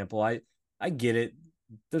by example, I get it.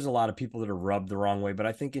 There's a lot of people that are rubbed the wrong way, but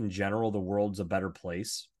I think in general the world's a better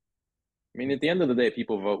place. I mean, at the end of the day,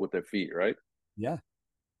 people vote with their feet, right? Yeah.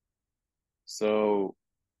 So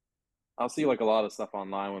I'll see like a lot of stuff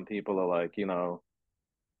online when people are like,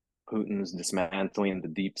 Putin's dismantling the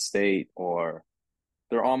deep state, or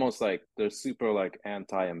they're almost like they're super like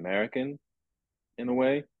anti-American in a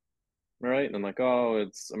way, right? And like, oh,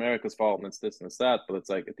 it's America's fault and it's this and it's that. But it's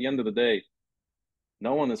like at the end of the day,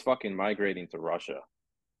 no one is fucking migrating to Russia.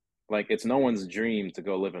 Like it's no one's dream to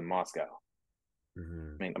go live in Moscow.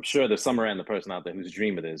 Mm-hmm. I mean, I'm sure there's some random person out there whose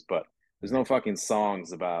dream it is, but there's Right. no fucking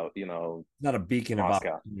songs about, Not a beacon of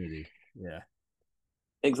Moscow. opportunity. Yeah.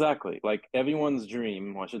 Exactly. Like everyone's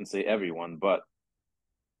dream, well, I shouldn't say everyone, but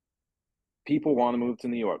people want to move to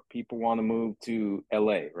New York. People want to move to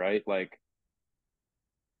LA, right? Like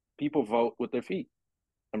people vote with their feet.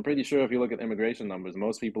 I'm pretty sure if you look at immigration numbers,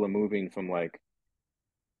 most people are moving from like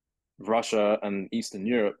Russia and Eastern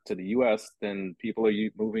Europe to the US than people are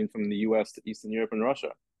moving from the US to Eastern Europe and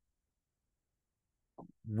Russia.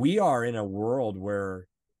 We are in a world where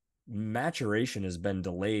maturation has been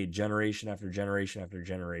delayed generation after generation after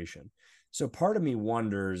generation. So part of me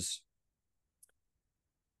wonders,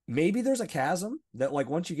 maybe there's a chasm that, like,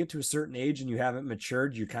 once you get to a certain age and you haven't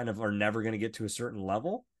matured, you kind of are never going to get to a certain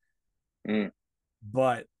level. Mm,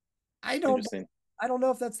 But I don't interesting. I don't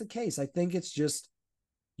know if that's the case. I think it's just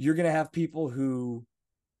you're going to have people who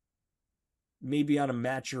maybe on a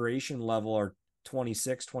maturation level are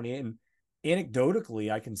 26, 28. And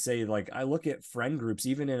anecdotally, I can say, like, I look at friend groups,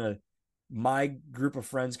 even in my group of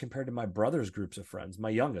friends compared to my brother's groups of friends, my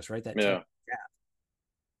youngest, right? That 10. Yeah.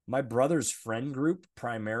 My brother's friend group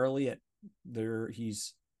primarily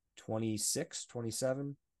he's 26,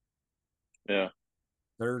 27. Yeah.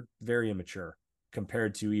 They're very immature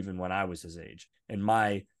compared to even when I was his age. And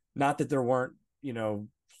not that there weren't,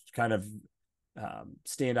 kind of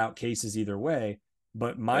standout cases either way,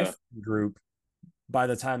 but my Yeah. friend group, by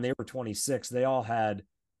the time they were 26, they all had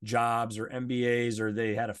jobs or MBAs or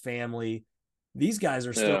they had a family. These guys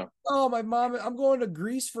are still, Yeah. oh, my mom, I'm going to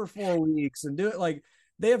Greece for 4 weeks and do it. Like,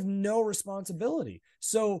 they have no responsibility.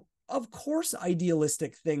 So of course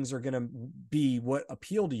idealistic things are going to be what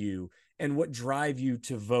appeal to you and what drive you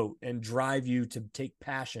to vote and drive you to take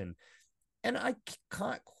passion. And I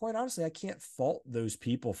can't, quite honestly, I can't fault those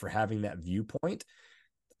people for having that viewpoint.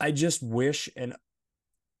 I just wish, and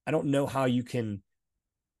I don't know how you can't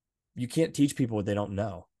teach people what they don't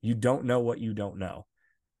know. You don't know what you don't know.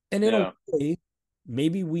 And in a Yeah. way,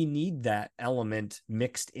 maybe we need that element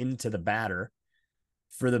mixed into the batter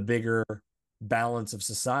for the bigger balance of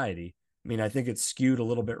society. I mean, I think it's skewed a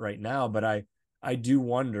little bit right now, but I do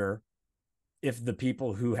wonder if the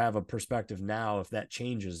people who have a perspective now, if that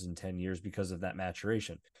changes in 10 years because of that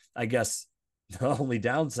maturation. I guess the only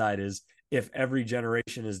downside is if every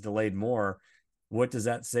generation is delayed more, what does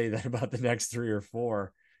that say then about the next three or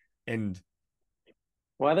four? And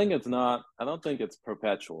Well, I think it's not, I don't think it's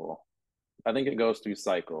perpetual. I think it goes through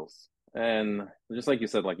cycles. And just like you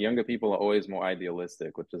said, like younger people are always more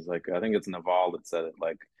idealistic, which is like, I think it's Naval that said it,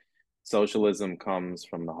 like socialism comes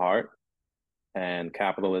from the heart and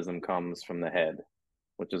capitalism comes from the head,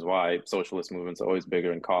 which is why socialist movements are always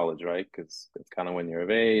bigger in college, right? Because it's kind of when you're of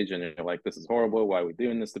age and you're like, this is horrible. Why are we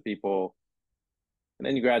doing this to people? And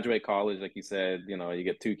then you graduate college, like you said, you know, you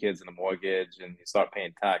get two kids and a mortgage and you start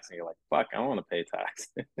paying tax and you're like, fuck, I don't want to pay tax.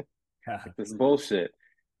 yeah, This is bullshit.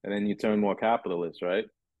 And then you turn more capitalist, right?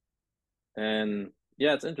 And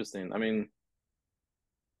yeah, it's interesting. I mean,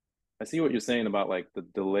 I see what you're saying about like the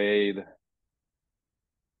delayed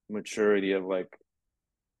maturity of like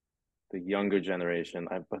the younger generation.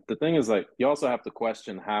 But the thing is, like, you also have to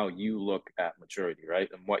question how you look at maturity, right?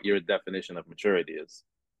 And what your definition of maturity is.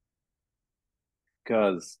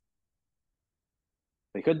 Because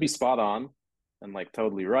they could be spot on and like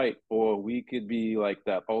totally right, or we could be like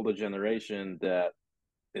that older generation that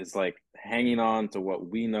is like hanging on to what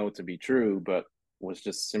we know to be true, but was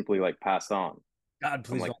just simply like passed on God,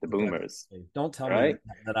 from please like don't the put that. boomers, Don't tell me right?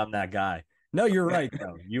 that I'm that guy. No, you're right,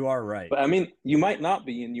 though. You are right. But I mean, you might not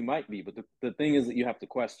be and you might be, but the thing is that you have to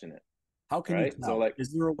question it, How can you right? So tell? like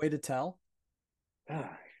Is there a way to tell?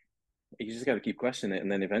 you just got to keep questioning it.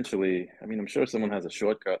 And then eventually, I mean, I'm sure someone has a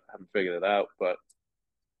shortcut. I haven't figured it out, but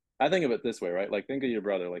I think of it this way, right? Like, think of your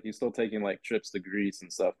brother. Like, he's still taking like trips to Greece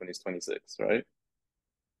and stuff when he's 26, right?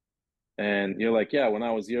 And you're like, yeah, when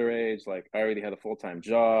I was your age, like, I already had a full-time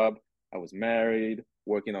job. I was married,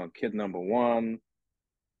 working on kid number one.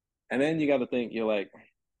 And then you got to think, you're like,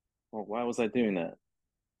 well, why was I doing that?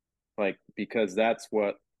 Like, because that's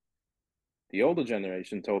what the older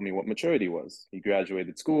generation told me what maturity was. You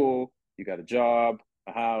graduated school, you got a job,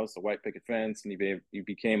 a house, a white picket fence, and you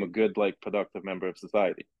became a good, like, productive member of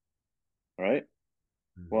society, right?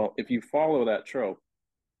 Mhm. Well, if you follow that trope,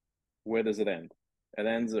 where does it end? It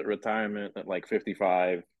ends at retirement at like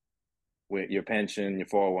 55 with your pension, your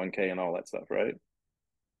 401k, and all that stuff, right?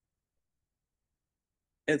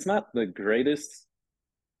 It's not the greatest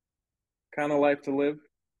kind of life to live,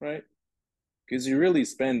 right? Because you really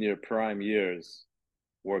spend your prime years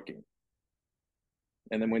working.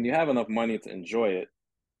 And then when you have enough money to enjoy it,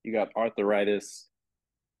 you got arthritis,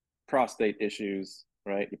 prostate issues,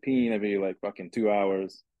 right? You're peeing every like fucking 2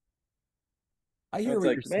 hours. I And hear it's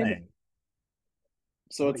what you're like, maybe, saying.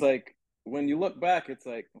 so But it's like, when you look back, it's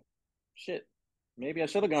like, shit, maybe I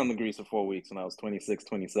should have gone to Greece for 4 weeks when I was 26,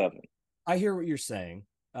 27, I hear what you're saying.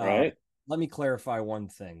 right? Let me clarify one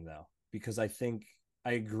thing, though, because I think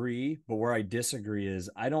I agree, but where I disagree is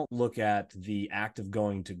I don't look at the act of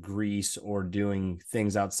going to Greece or doing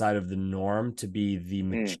things outside of the norm to be the Mm,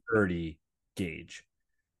 maturity gauge.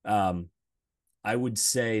 Um, I would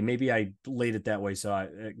say maybe I laid it that way, so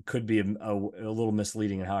it could be a little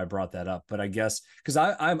misleading in how I brought that up. But I guess because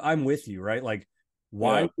I'm with you, right? Like,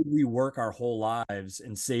 why yeah, would we work our whole lives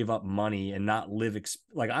and save up money and not live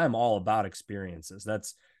like I'm all about experiences.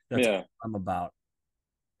 That's all yeah, I'm about.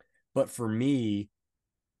 But for me,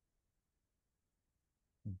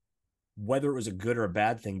 whether it was a good or a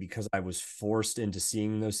bad thing, because I was forced into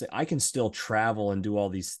seeing those things, I can still travel and do all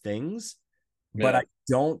these things, but I yeah.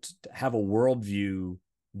 don't have a worldview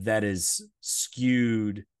that is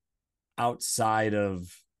skewed outside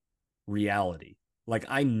of reality. Like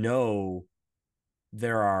I know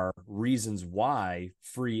there are reasons why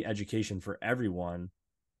free education for everyone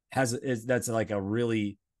that's like a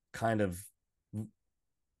really kind of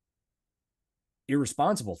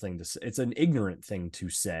irresponsible thing to say. It's an ignorant thing to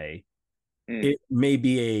say. Mm, It may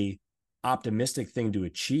be a optimistic thing to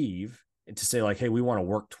achieve to say like, hey, we want to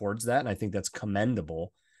work towards that. And I think that's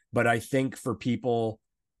commendable. But I think for people,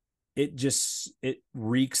 it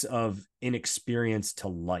reeks of inexperience to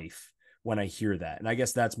life when I hear that. And I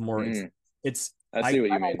guess that's more mm. it's I I, see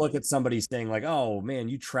what I you don't mean. look at somebody saying like, oh man,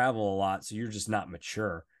 you travel a lot, so you're just not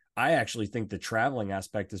mature. I actually think the traveling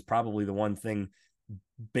aspect is probably the one thing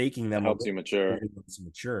baking It them a helps little you mature.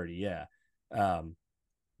 maturity. Yeah. Um,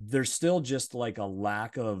 there's still just like a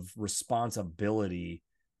lack of responsibility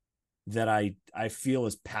that I feel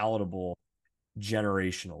is palatable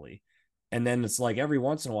generationally. And then it's like every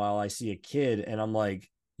once in a while I see a kid and I'm like,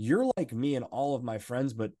 you're like me and all of my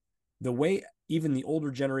friends, but the way even the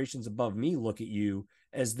older generations above me look at you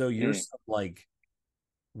as though you're Mm, some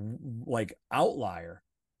like outlier.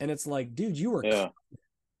 And it's like, dude, you were yeah.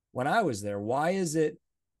 when I was there. Why is it?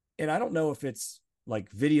 And I don't know if it's like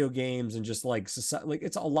video games and just like society, like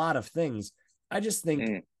it's a lot of things. I just think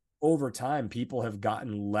Mm. over time people have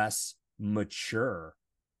gotten less mature.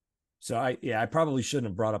 So I probably shouldn't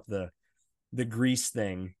have brought up the Greece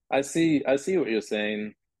thing. I see what you're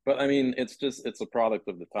saying, but I mean, it's a product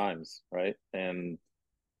of the times, right? And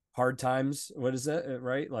Hard times. What is that?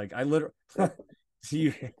 Right? Like I literally yep,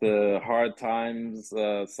 you the hard times,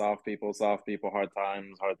 soft people, hard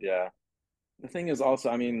times, hard. Yeah. The thing is also,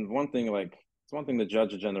 I mean, one thing like it's one thing to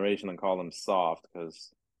judge a generation and call them soft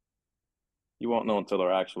because you won't know until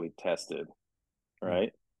they're actually tested,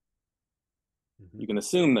 right? mm-hmm. You can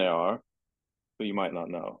assume they are, but you might not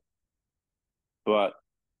know. But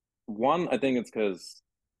one, I think it's because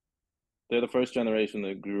they're the first generation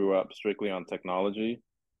that grew up strictly on technology.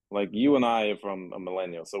 Like you and I are from a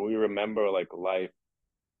millennial, so we remember like life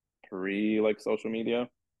pre like social media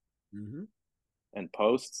Mm-hmm. and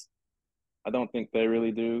posts. I don't think they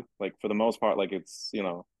really do. Like for the most part, like it's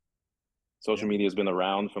social Yep. media has been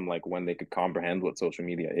around from like when they could comprehend what social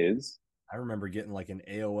media is. I remember getting like an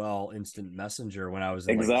AOL instant messenger when I was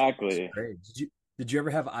in like sixth Exactly. grade. Did you ever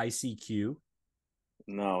have ICQ?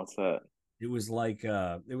 No, it's that. It was like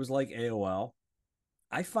AOL.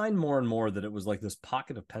 I find more and more that it was like this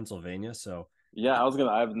pocket of Pennsylvania. Yeah,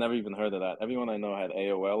 I've never even heard of that. Everyone I know had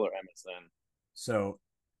AOL or MSN. So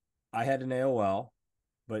I had an AOL,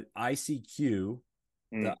 but ICQ,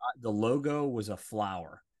 the Mm, the logo was a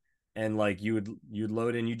flower. And like you'd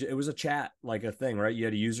load in, it was a chat, like a thing, right? You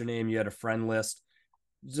had a username, you had a friend list,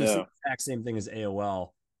 just the yeah, exact same thing as AOL.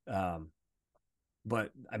 Um,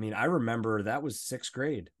 but I mean, I remember that was sixth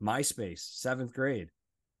grade, MySpace, seventh grade.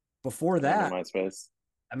 Before I remember that, MySpace.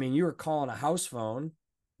 I mean, you were calling a house phone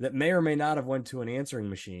that may or may not have went to an answering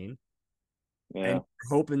machine and Yeah.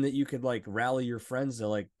 hoping that you could like rally your friends to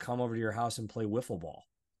like come over to your house and play wiffle ball.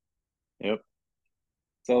 Yep.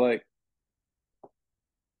 So like,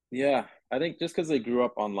 yeah, I think just because they grew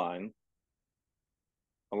up online,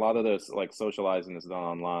 a lot of this like socializing is done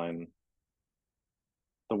online.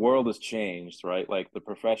 The world has changed, right? Like the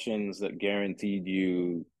professions that guaranteed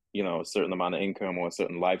you, a certain amount of income or a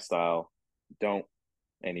certain lifestyle don't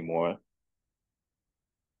anymore.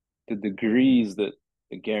 The degrees that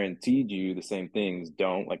guaranteed you the same things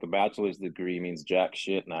don't. Like a bachelor's degree means jack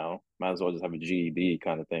shit now. Might as well just have a GED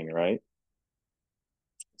kind of thing, right?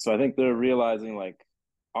 So I think they're realizing like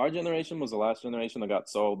our generation was the last generation that got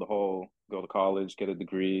sold the whole go to college, get a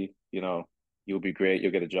degree, you'll be great,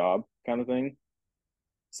 you'll get a job kind of thing.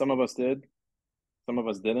 Some of us did, some of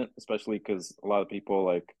us didn't, especially because a lot of people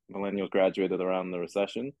like millennials graduated around the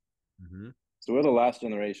recession. Mm-hmm. So we're the last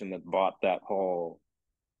generation that bought that whole,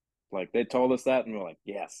 like they told us that and we're like,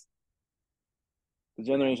 yes. The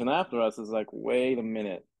generation after us is like, wait a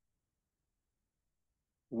minute,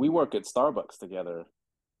 we work at Starbucks together.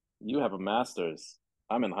 You have a master's.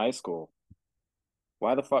 I'm in high school.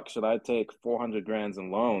 Why the fuck should I take 400 grand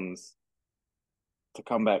in loans to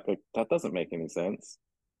come back? Like, that doesn't make any sense.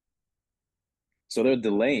 So they're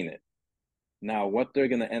delaying it. Now, what they're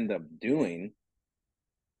going to end up doing,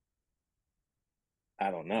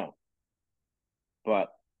 I don't know. But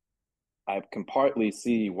I can partly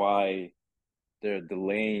see why they're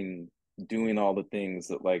delaying doing all the things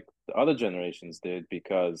that like the other generations did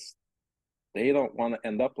because they don't want to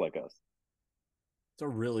end up like us, It's a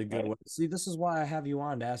really good right? way. See, this is why I have you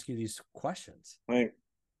on to ask you these questions. Like,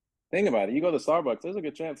 think about it. You go to Starbucks, there's a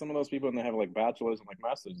good chance some of those people in there have like bachelor's and like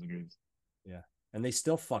master's degrees, Yeah. And they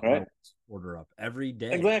still fuck my right? order up every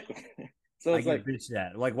day. Exactly. So I it's get bitched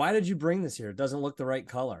at. Like, why did you bring this here? It doesn't look the right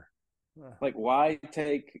color. like why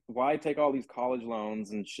take all these college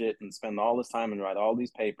loans and shit and spend all this time and write all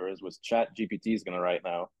these papers which Chat GPT is gonna write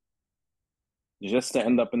now just to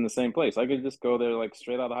end up in the same place. I could just go there like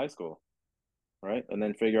straight out of high school, right? And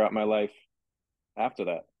then figure out my life after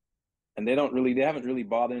that. And they haven't really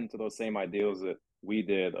bought into those same ideals that we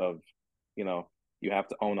did of, you know, you have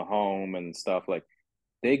to own a home and stuff. Like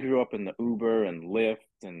they grew up in the Uber and Lyft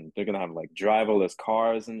and they're gonna have like driverless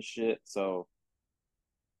cars and shit. So,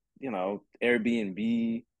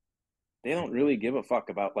 Airbnb, they don't really give a fuck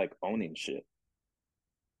about like owning shit.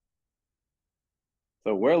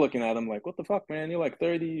 So we're looking at them like, what the fuck, man? You're like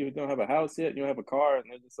 30, you don't have a house yet, you don't have a car, and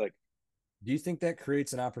they're just like, Do you think that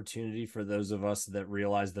creates an opportunity for those of us that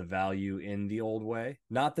realize the value in the old way?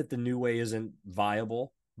 Not that the new way isn't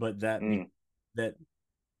viable, but mm, that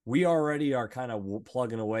we already are kind of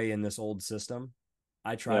plugging away in this old system.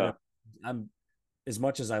 I try yeah, to I'm as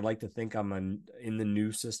much as I like to think in the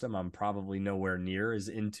new system, I'm probably nowhere near as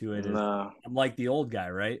into it as nah. I'm like the old guy,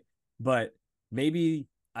 right? But maybe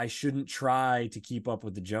I shouldn't try to keep up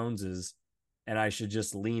with the Joneses and I should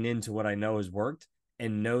just lean into what I know has worked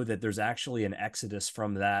and know that there's actually an exodus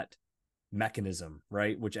from that mechanism,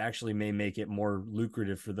 right? Which actually may make it more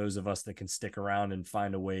lucrative for those of us that can stick around and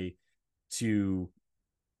find a way to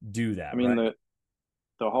do I that, mean, right?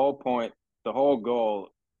 the whole point, the whole goal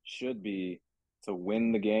should be to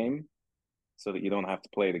win the game so that you don't have to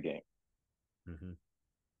play the game. Mm-hmm.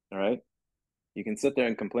 All right. You can sit there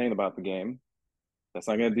and complain about the game. That's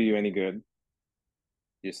not going to do you any good.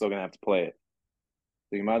 You're still going to have to play it.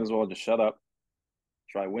 So you might as well just shut up,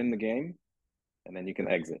 try win the game, and then you can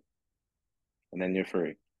exit. And then you're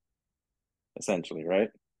free, essentially, right?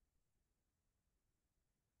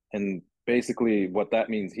 And basically, what that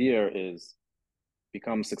means here is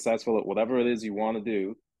become successful at whatever it is you want to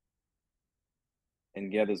do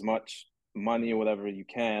and get as much money or whatever you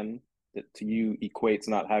can that to you equates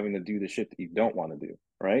not having to do the shit that you don't want to do,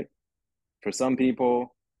 right? For some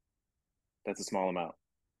people, that's a small amount.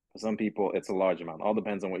 For some people, it's a large amount. All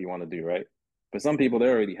depends on what you want to do, right? For some people, they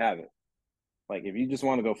already have it. Like if you just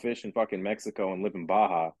want to go fish in fucking Mexico and live in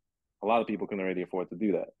Baja, a lot of people can already afford to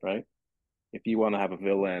do that, right? If you want to have a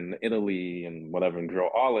villa in Italy and whatever and grow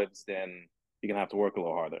olives, then you're gonna have to work a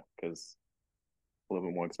little harder because it's a little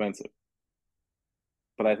bit more expensive.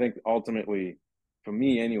 But I think ultimately, for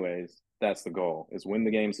me, anyways, that's the goal: is win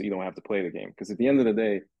the game so you don't have to play the game. Because at the end of the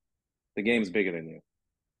day, the game's bigger than you.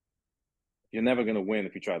 You're never gonna win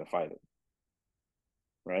if you try to fight it,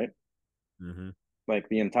 right? Mm-hmm. Like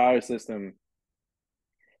the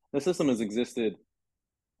system has existed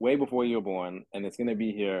way before you were born, and it's gonna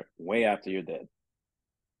be here way after you're dead.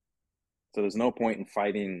 So there's no point in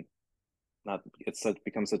fighting. Not it's such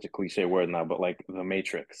become such a cliche word now, but like the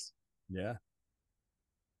Matrix. Yeah.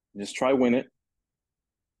 Just try win it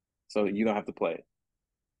so you don't have to play it,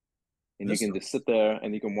 and you This can just sit there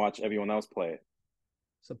and you can watch everyone else play it.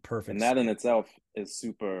 is a perfect And that in itself is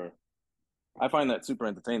super. I find that super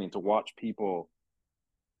entertaining to watch people.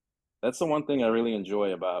 That's the one thing I really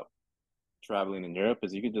enjoy about traveling in Europe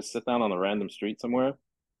is you could just sit down on a random street somewhere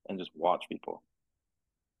and just watch people.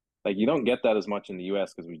 Like you don't get that as much in the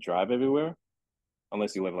US because we drive everywhere,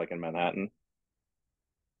 unless you live like in Manhattan.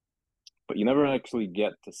 But you never actually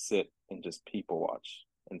get to sit and just people watch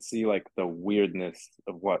and see like the weirdness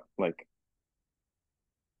of what like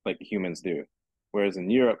humans do. Whereas in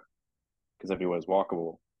Europe, because everywhere's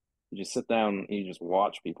walkable, you just sit down and you just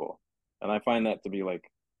watch people. And I find that to be like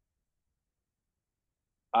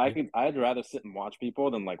you, I'd rather sit and watch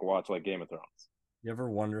people than like watch like Game of Thrones. you ever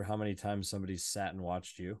wonder how many times somebody's sat and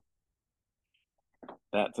watched you?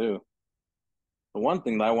 That too. The one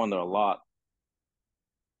thing that I wonder a lot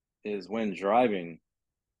is when driving,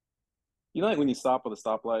 you know, like when you stop at a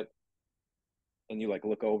stoplight and you like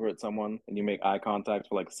look over at someone and you make eye contact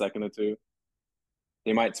for like a second or two.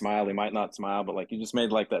 They might smile, they might not smile, but like you just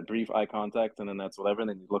made like that brief eye contact and then that's whatever, and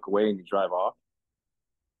then you look away and you drive off.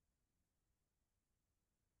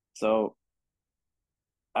 So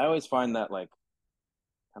I always find that like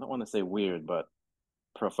I don't want to say weird, but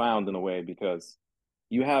profound in a way because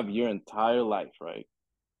you have your entire life, right?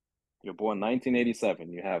 You're born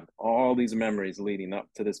 1987. You have all these memories leading up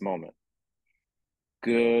to this moment.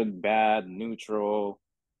 Good, bad, neutral,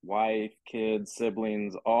 wife, kids,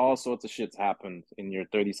 siblings, all sorts of shits happened in your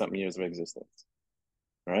 30 something years of existence,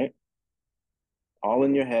 right? All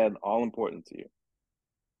in your head, all important to you.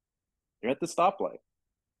 You're at the stoplight.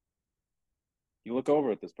 You look over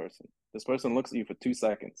at this person. This person looks at you for 2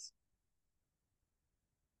 seconds.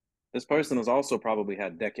 This person has also probably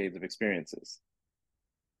had decades of experiences.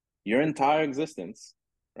 Your entire existence,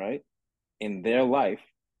 right, in their life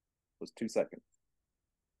was 2 seconds.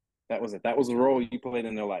 That was it. That was the role you played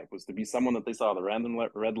in their life, was to be someone that they saw the random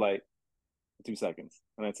red light for 2 seconds.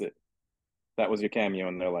 And that's it. That was your cameo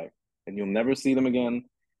in their life. And you'll never see them again,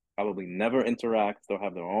 probably never interact. They'll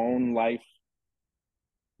have their own life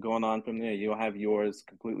going on from there. You'll have yours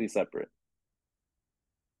completely separate.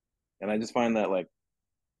 And I just find that like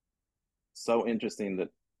so interesting that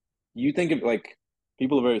you think of like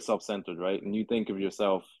people are very self-centered, right? And you think of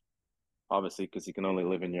yourself, obviously, because you can only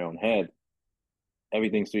live in your own head,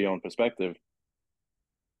 everything's through your own perspective.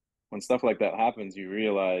 When stuff like that happens, you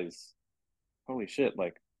realize, holy shit,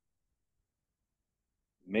 like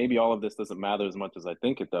maybe all of this doesn't matter as much as I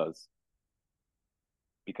think it does,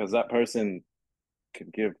 because that person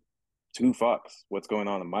could give two fucks what's going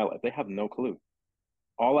on in my life. They have no clue.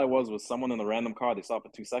 All I was someone in a random car. They saw for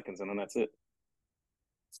 2 seconds, and then that's it.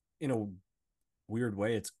 In a weird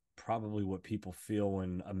way, it's probably what people feel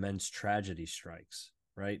when immense tragedy strikes,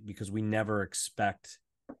 right? Because we never expect,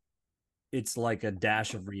 it's like a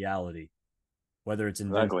dash of reality, whether it's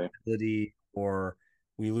Exactly. invincibility or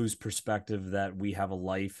we lose perspective that we have a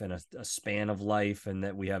life and a span of life and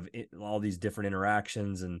that we have all these different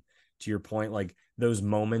interactions. And to your point, like those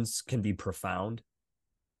moments can be profound,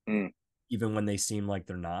 Mm. even when they seem like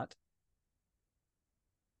they're not.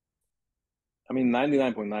 I mean,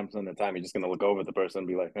 99.9% of the time, you're just gonna look over at the person and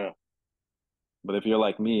be like, "Huh." But if you're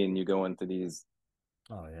like me and you go into these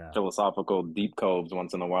Oh, yeah. philosophical deep coves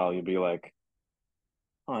once in a while, you'll be like,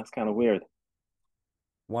 "Oh, that's kind of weird."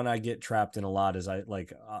 One I get trapped in a lot is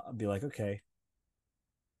I'll be like, okay,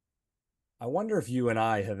 I wonder if you and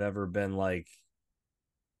I have ever been like,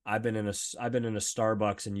 I've been in a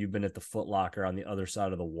Starbucks and you've been at the Foot Locker on the other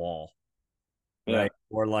side of the wall, Yeah, right?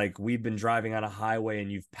 Or like we've been driving on a highway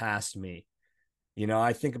and you've passed me.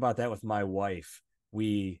 I think about that with my wife.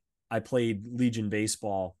 We I played Legion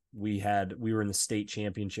baseball. We were in the state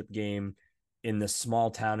championship game in this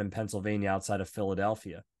small town in Pennsylvania outside of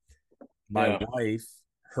Philadelphia. My yeah. wife,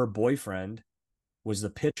 her boyfriend was the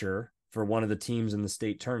pitcher for one of the teams in the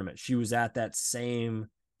state tournament. She was at that same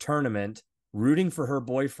tournament rooting for her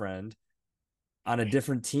boyfriend on a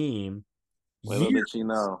different team Little years did she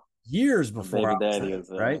know, years her before I baby was daddy there, is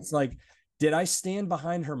right? It's like, did I stand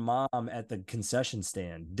behind her mom at the concession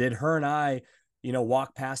stand? Did her and I,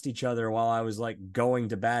 walk past each other while I was like going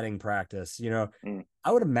to batting practice? mm,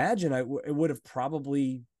 I would imagine it would have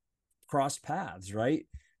probably crossed paths, right?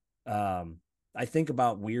 Um, I think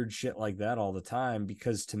about weird shit like that all the time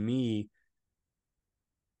because to me,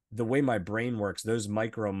 the way my brain works, those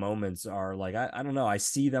micro moments are like, I don't know, I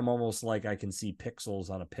see them almost like I can see pixels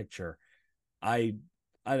on a picture. I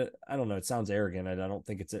I don't know. It sounds arrogant. I don't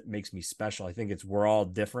think it makes me special. I think it's we're all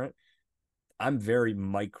different. I'm very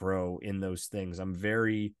micro in those things.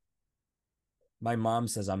 My mom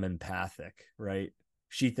says I'm empathic, right?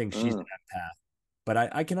 She thinks she's mm. an empath, but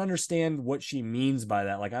I can understand what she means by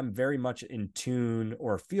that. Like I'm very much in tune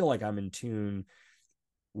or feel like I'm in tune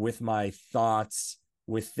with my thoughts,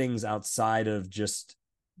 with things outside of just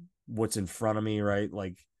what's in front of me, right?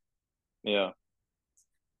 Like Yeah,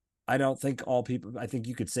 I don't think all people, I think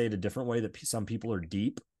you could say it a different way that some people are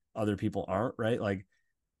deep, other people aren't, right? Like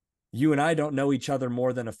you and I don't know each other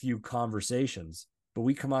more than a few conversations, but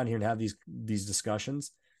we come on here and have these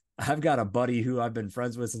discussions. I've got a buddy who I've been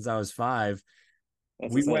friends with since I was 5.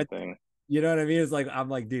 it's the We same went, thing. you know what I mean? It's like I'm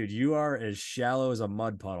like, dude, you are as shallow as a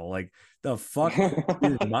mud puddle. Like the fuck goes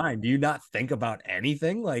through your mind? Do you not think about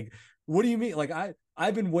anything? Like, what do you mean? Like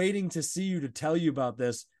I've been waiting to see you to tell you about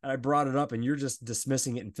this, and I brought it up, and you're just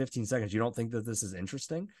dismissing it in 15 seconds. You don't think that this is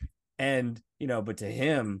interesting, and but to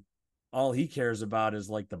him, all he cares about is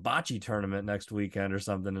like the bocce tournament next weekend or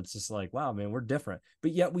something. It's just like, wow, man, we're different,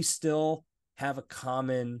 but yet we still have a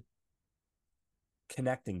common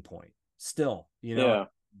connecting point. Still, Yeah,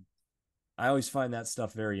 I always find that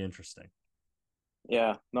stuff very interesting.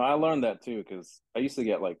 yeah. No, I learned that too because I used to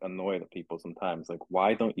get like annoyed at people sometimes. Like,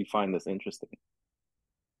 why don't you find this interesting?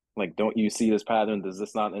 Like, don't you see this pattern? Does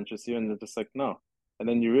this not interest you? And they're just like, no. And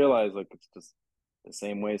then you realize like it's just the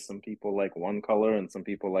same way some people like one color and some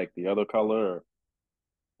people like the other color. Or,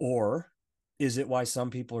 Or is it why some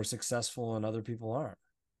people are successful and other people aren't?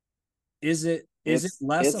 Is it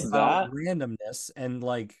less it's about that. randomness and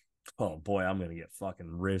like, oh boy, I'm gonna get fucking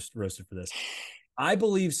roasted for this. I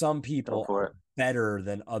believe some Go people for are it. better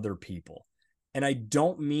than other people. And I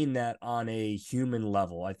don't mean that on a human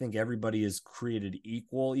level. I think everybody is created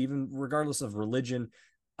equal, even regardless of religion.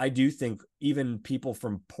 I do think even people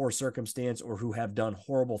from poor circumstance or who have done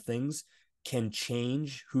horrible things can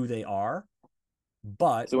change who they are.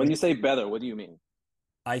 But So when you say better, what do you mean?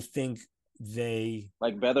 I think they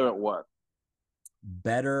Like better at what?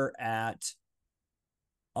 better at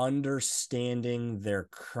understanding their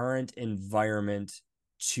current environment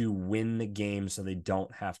to win the game so they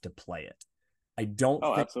don't have to play it. I don't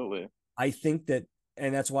Oh, think absolutely. I think that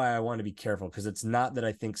and that's why I want to be careful because it's not that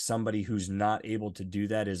I think somebody who's not able to do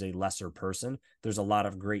that is a lesser person. There's a lot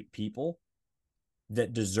of great people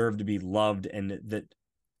that deserve to be loved and that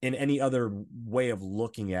in any other way of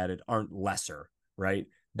looking at it aren't lesser, right?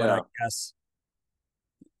 But I Yeah, guess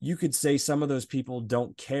you could say some of those people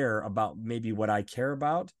don't care about maybe what I care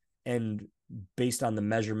about. And based on the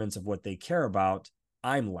measurements of what they care about,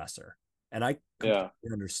 I'm lesser. And I yeah.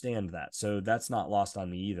 completely understand that. So that's not lost on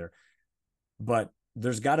me either. But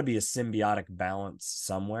there's got to be a symbiotic balance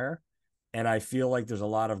somewhere. And I feel like there's a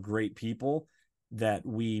lot of great people that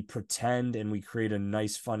we pretend and we create a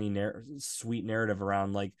nice, funny, sweet narrative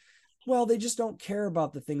around, like, well, they just don't care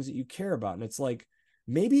about the things that you care about. And it's like,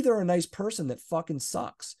 maybe they're a nice person that fucking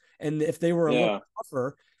sucks. And if they were a little Yeah.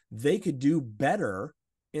 tougher, they could do better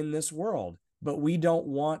in this world. But we don't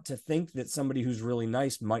want to think that somebody who's really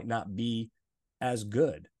nice might not be as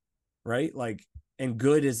good, right? Like, and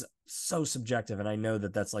good is so subjective. And I know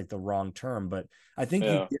that that's like the wrong term, but I think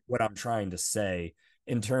you Yeah. get what I'm trying to say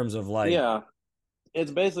in terms of like, Yeah.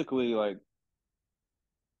 It's basically like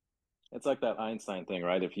it's like that Einstein thing,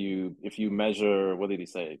 right? If you measure, what did he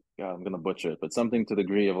say? God, I'm gonna butcher it, but something to the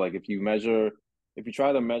degree of like if you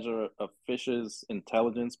try to measure a fish's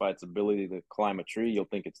intelligence by its ability to climb a tree, you'll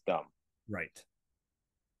think it's dumb, right.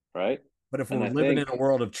 right? But if And we're I living in a think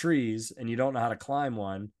world of trees and you don't know how to climb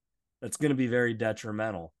one, that's going to be very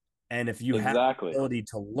detrimental. And if you have the exactly. ability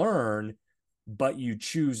to learn, but you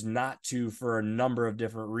choose not to for a number of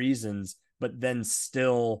different reasons, but then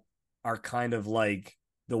still are kind of like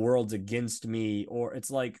the world's against me, or it's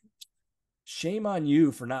like, shame on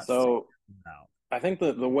you for not figuring So it out. I think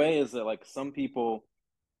the way is that like some people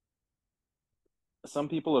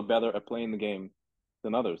are better at playing the game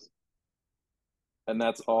than others. And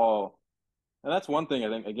that's all. And that's one thing I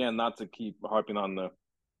think, again, not to keep harping on the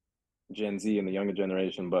Gen Z and the younger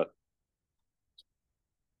generation, but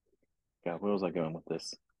God, where was I going with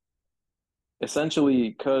this? Essentially,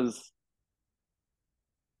 because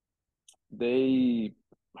they,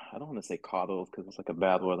 I don't want to say coddle because it's like a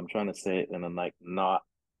bad word. I'm trying to say it in a like not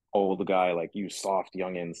old guy, like you soft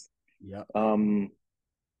youngins. Yep. Um,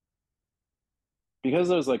 because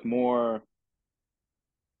there's like more,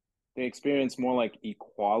 they experience more like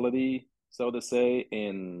equality, so to say,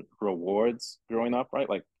 in rewards growing up, right?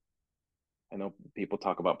 Like I know people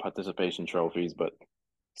talk about participation trophies, but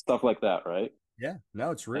stuff like that, right? Yeah.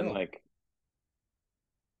 No, it's And real. like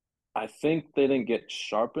I think they didn't get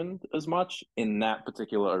sharpened as much in that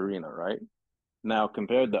particular arena, right? Now,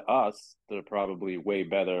 compared to us, they're probably way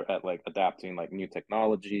better at like adapting like new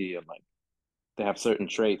technology and like they have certain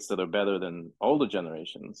traits that are better than older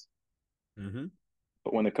generations. Mm-hmm.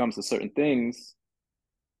 But when it comes to certain things,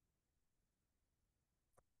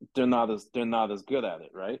 they're not as good at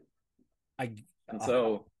it, right? I And a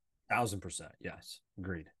so 1,000%. Yes.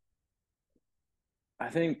 Agreed. I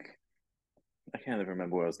think I can't even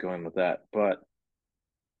remember where I was going with that, but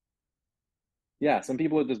yeah, some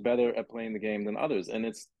people are just better at playing the game than others, and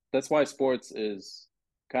that's why sports is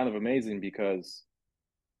kind of amazing because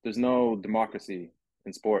there's no democracy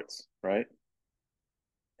in sports, right?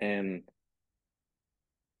 And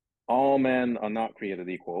all men are not created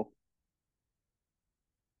equal.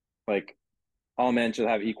 Like all men should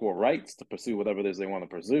have equal rights to pursue whatever it is they want to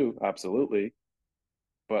pursue, absolutely.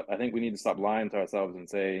 But I think we need to stop lying to ourselves and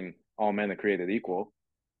saying all men are created equal.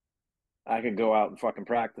 I could go out and fucking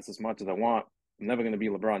practice as much as I want. I'm never going to be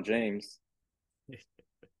LeBron James.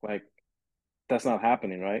 Like that's not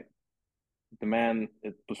happening, right? The man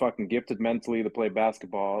was fucking gifted mentally to play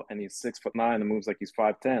basketball, and he's 6'9" and moves like he's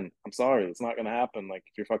 5'10". I'm sorry, it's not gonna happen. Like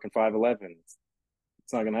if you're fucking 5'11",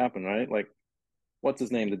 it's not gonna happen, right? Like what's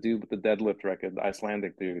his name? The dude with the deadlift record, the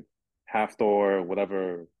Icelandic dude, Hafthor,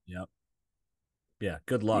 whatever. Yep. Yeah.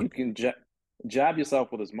 Good You luck. can jab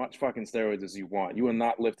yourself with as much fucking steroids as you want. You are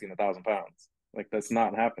not lifting 1,000 pounds. Like that's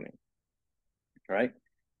not happening, right?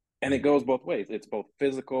 And it Yeah. goes both ways. It's both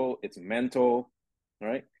physical, it's mental,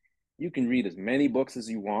 right? You can read as many books as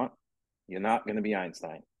you want. You're not going to be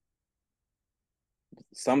Einstein.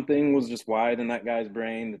 Something was just wired in that guy's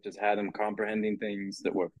brain that just had him comprehending things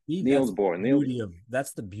that were See, Niels that's Bohr. Neil,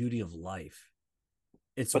 the beauty of life.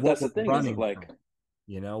 It's but what that's we're the thing is that running like from.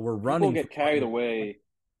 We're people running from get what carried away.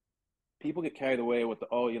 People get carried away with the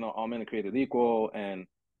all men are created equal and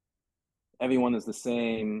everyone is the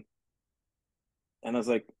same. And I was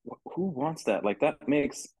like, who wants that? Like that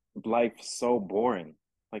makes life so boring.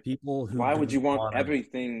 Like, people who why would you don't want want to.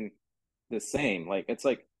 everything the same? Like it's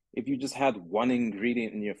like if you just had one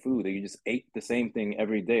ingredient in your food and you just ate the same thing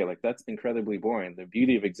every day, like that's incredibly boring. The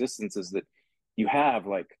beauty of existence is that you have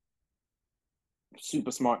like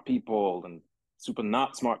super smart people and super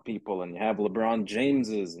not smart people, and you have LeBron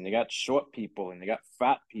Jameses, and you got short people, and you got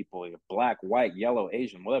fat people, you got black, white, yellow,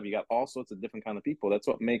 Asian, whatever. You got all sorts of different kind of people. That's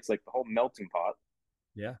what makes like the whole melting pot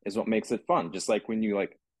Yeah. is what makes it fun. Just like when you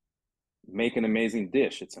like make an amazing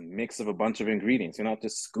dish, it's a mix of a bunch of ingredients. You're not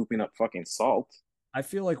just scooping up fucking salt, I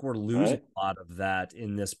feel like we're losing right? a lot of that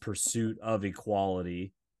in this pursuit of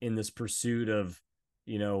equality, in this pursuit of,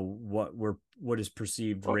 what is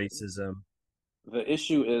perceived Well, racism. the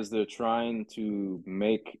issue is they're trying to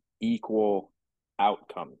make equal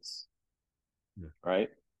outcomes, Yeah. right?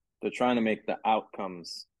 They're trying to make the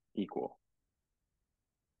outcomes equal.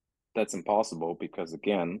 That's impossible because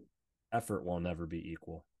again, Effort will never be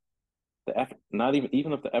equal. the effort, not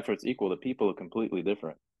even if the effort's equal, the people are completely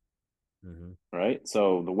different, Mm-hmm. right?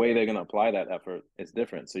 So the way they're going to apply that effort is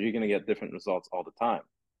different. So you're going to get different results all the time.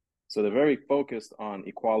 So they're very focused on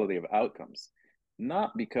equality of outcomes,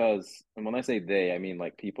 not because, and when I say they, I mean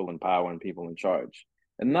like people in power and people in charge,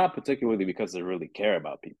 and not particularly because they really care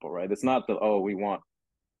about people, right? It's not that, oh, we want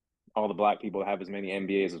all the black people to have as many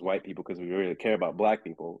MBAs as white people because we really care about black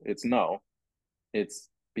people. It's no, it's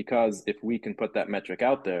because if we can put that metric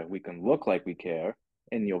out there, we can look like we care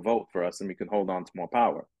and you'll vote for us and we can hold on to more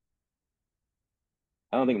power.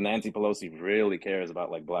 I don't think Nancy Pelosi really cares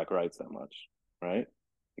about like black rights that much, right?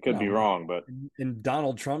 It could be No, wrong, but and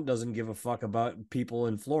Donald Trump doesn't give a fuck about people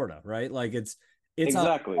in Florida, right? Like it's on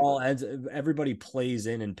exactly. all ends. Everybody plays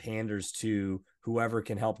in and panders to whoever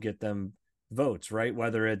can help get them votes, right?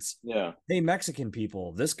 Whether it's Yeah, hey Mexican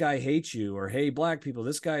people, this guy hates you, or hey black people,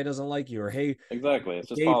 this guy doesn't like you, or hey exactly. It's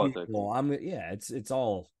just gay politics. people, I'm yeah, it's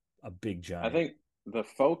all a big I giant. think the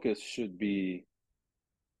focus should be,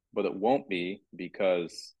 but it won't be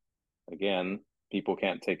because, again, people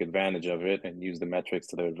can't take advantage of it and use the metrics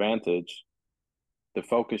to their advantage. The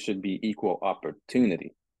focus should be equal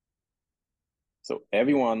opportunity. So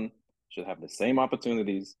everyone should have the same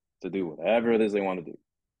opportunities to do whatever it is they want to do.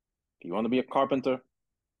 If you want to be a carpenter,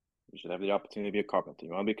 you should have the opportunity to be a carpenter.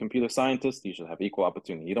 You want to be a computer scientist, you should have equal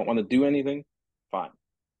opportunity. You don't want to do anything, fine,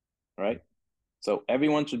 right? So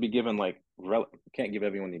everyone should be given like you can't give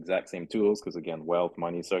everyone the exact same tools because again, wealth,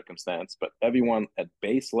 money, circumstance, but everyone at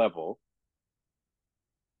base level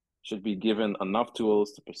should be given enough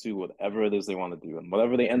tools to pursue whatever it is they want to do, and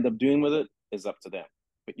whatever they end up doing with it is up to them.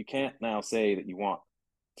 But you can't now say that you want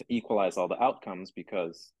to equalize all the outcomes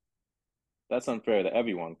because that's unfair to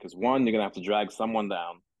everyone. Because one, you're gonna have to drag someone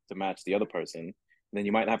down to match the other person, and then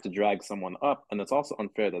you might have to drag someone up, and it's also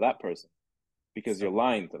unfair to that person because So you're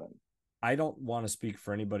lying to them. I don't want to speak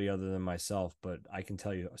for anybody other than myself, but I can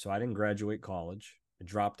tell you. So I didn't graduate college. I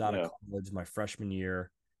dropped out of Yeah, college my freshman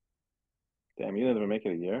year. damn, you didn't even make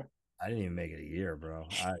it a year. I didn't even make it a year, bro.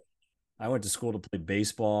 I went to school to play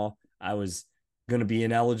baseball. I was going to be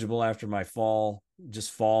ineligible after my fall,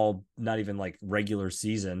 just fall, not even like regular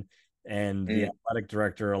season. And the Mm. athletic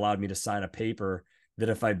director allowed me to sign a paper that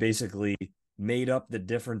if I basically made up the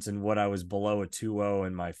difference in what I was below a 2.0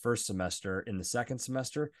 in my first semester, in the second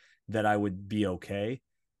semester, that I would be okay.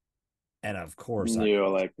 And of course, You're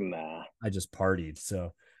like, nah, I just partied.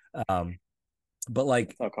 So, um, but like,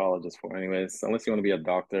 that's not college is for, anyways. Unless you want to be a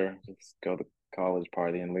doctor, just go to college,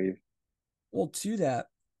 party, and leave. well, to that,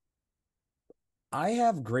 I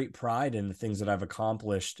have great pride in the things that I've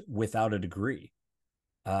accomplished without a degree.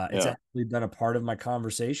 It's Yeah, actually been a part of my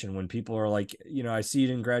conversation when people are like, I see you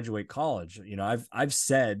didn't graduate college. I've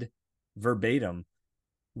said verbatim,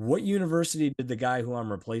 what university did the guy who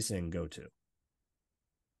I'm replacing go to?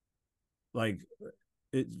 Like,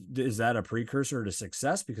 is that a precursor to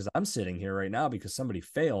success? Because I'm sitting here right now because somebody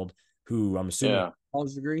failed, who I'm assuming yeah,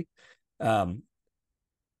 college degree. Um,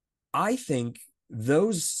 I think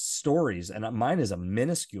those stories, and mine is a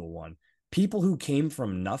minuscule one, people who came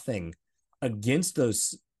from nothing against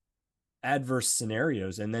those adverse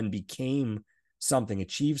scenarios and then became something,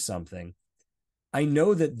 achieved something. I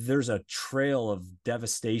know that there's a trail of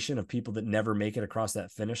devastation of people that never make it across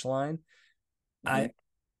that finish line. hmm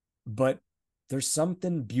But there's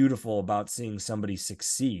something beautiful about seeing somebody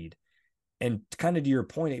succeed. And kind of to your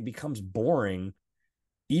point, it becomes boring.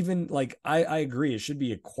 Even like I agree, it should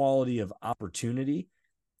be a quality of opportunity,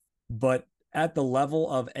 but at the level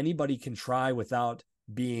of anybody can try without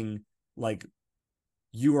being like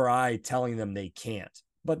you or I telling them they can't.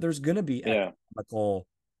 But there's going to be yeah, economical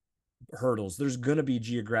hurdles. There's going to be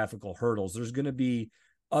geographical hurdles. There's going to be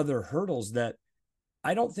other hurdles that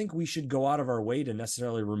I don't think we should go out of our way to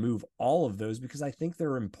necessarily remove all of those because I think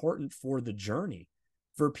they're important for the journey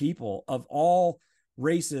for people of all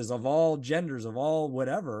races, of all genders, of all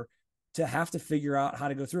whatever, to have to figure out how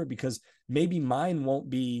to go through it because maybe mine won't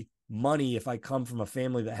be money if I come from a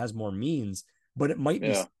family that has more means, but it might be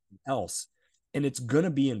yeah. something else. And it's going to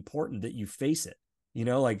be important that you face it.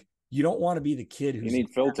 Like you don't want to be the kid You who's, need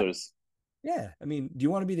filters. yeah. I mean, do you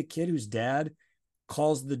want to be the kid whose dad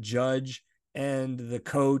calls the judge and the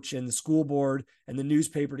coach and the school board and the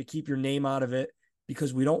newspaper to keep your name out of it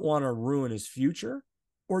because we don't want to ruin his future?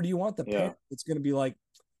 Or do you want the Yeah, parent that's going to be like,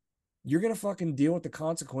 you're going to fucking deal with the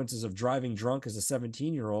consequences of driving drunk as a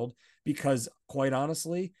 17-year-old because, quite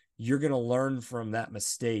honestly, you're going to learn from that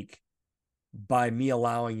mistake by me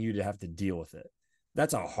allowing you to have to deal with it.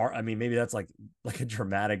 that's a hard, I mean, maybe that's like a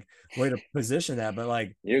dramatic way to position that, but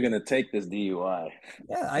like, You're gonna take this DUI.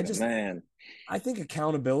 yeah, It's like, man, I think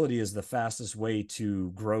accountability is the fastest way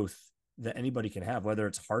to growth that anybody can have, whether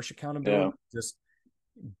it's harsh yeah, accountability, just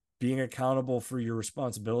being accountable for your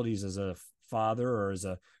responsibilities as a father or as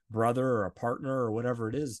a brother or a partner or whatever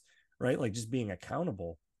it is, right? Like just being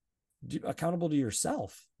accountable to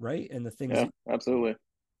yourself, right? And the things yeah, that absolutely.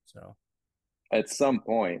 so At some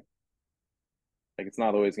point, like it's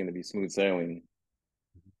not always gonna be smooth sailing.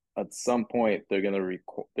 At some point, they're gonna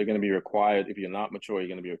be required. If you're not mature, you're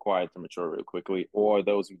gonna be required to mature real quickly, or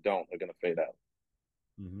those who don't are gonna fade out.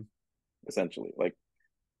 mm-hmm. Essentially, like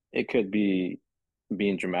it could be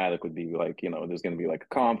being dramatic would be like, there's going to be like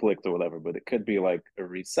a conflict or whatever, but it could be like a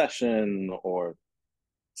recession or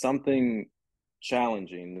something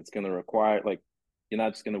challenging that's going to require, like, you're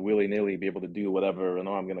not just going to willy nilly be able to do whatever. And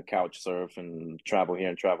I'm going to couch surf and travel here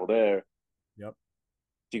and travel there. Yep.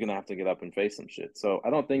 You're going to have to get up and face some shit. So I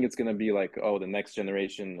don't think it's going to be like, oh, the next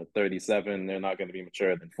generation of 37, they're not going to be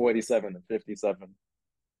mature than 47 and 57.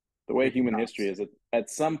 The way It's human history nuts. is, at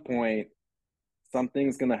some point,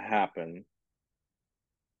 something's going to happen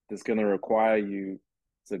that's going to require you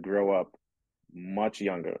to grow up much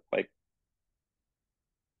younger. Like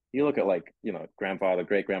you look at like, grandfather,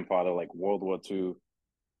 great grandfather, like World War II.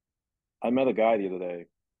 I met a guy the other day.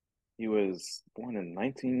 He was born in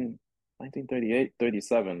 1938,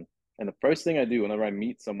 37. And the first thing I do whenever I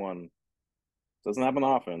meet someone, doesn't happen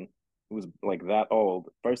often, who's like that old,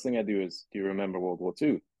 first thing I do is, do you remember World War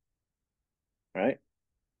II? Right?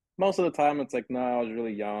 Most of the time it's like, no, I was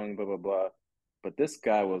really young, blah, blah, blah. But this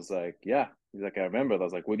guy was like, yeah. He's like, I remember. I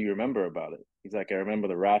was like, what do you remember about it? He's like, I remember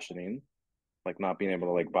the rationing, like not being able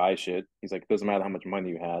to like buy shit. He's like, it doesn't matter how much money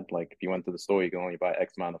you had. Like if you went to the store, you can only buy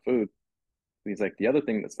X amount of food. He's like, the other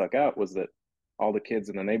thing that stuck out was that all the kids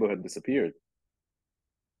in the neighborhood disappeared.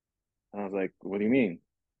 And I was like, what do you mean?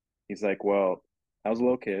 He's like, well, I was a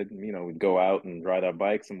little kid, we'd go out and ride our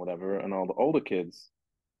bikes and whatever, and all the older kids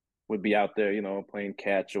would be out there, playing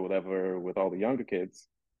catch or whatever with all the younger kids,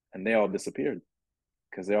 and they all disappeared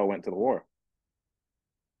because they all went to the war.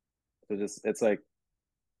 So just it's like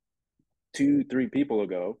 2, 3 people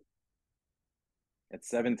ago at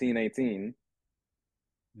 17, 18.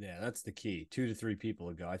 Yeah, that's the key. 2 to 3 people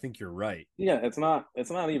ago. I think you're right. Yeah, it's not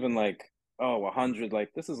even like, oh, 100. Like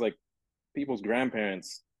this is like people's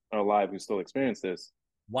grandparents are alive who still experience this.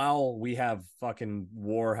 While we have fucking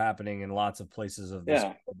war happening in lots of places of this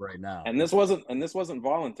Yeah. globe right now. And this wasn't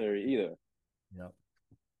voluntary either. Yep.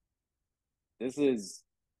 This is,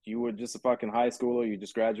 you were just a fucking high schooler, you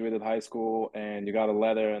just graduated high school and you got a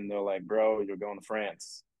letter and they're like, bro, you're going to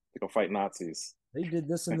France to go fight Nazis. They did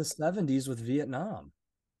this in the 70s with Vietnam.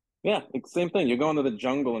 Yeah, same thing. You're going to the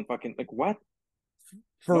jungle and fucking like what?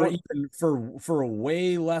 For No, even for a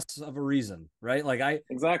way less of a reason, right? Like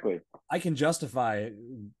exactly. I can justify,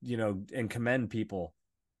 and commend people.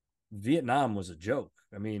 Vietnam was a joke.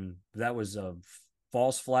 I mean, that was a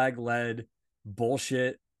false flag led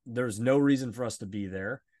bullshit. There's no reason for us to be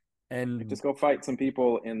there. Like And just go fight some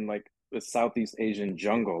people in like the Southeast Asian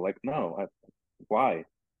jungle. Like, no, why?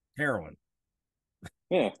 heroin.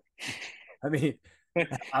 Yeah. I mean,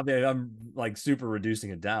 I'm like super reducing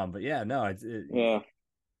it down, but yeah, no, Yeah.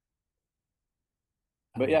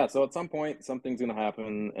 But oh, yeah, so at some point something's gonna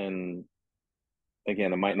happen, and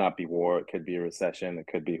again, it might not be war, it could be a recession, it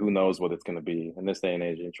could be, who knows what it's gonna be. In this day and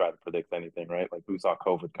age, you try to predict anything, right? Like who saw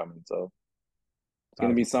COVID coming? So it's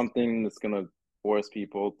gonna be something that's gonna force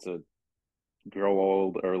people to grow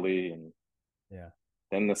old early, and yeah.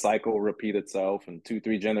 then the cycle will repeat itself, and 2,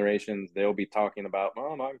 3 generations they'll be talking about,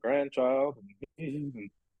 oh, my grandchild, and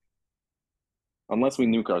unless we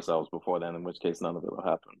nuke ourselves before then, in which case none of it will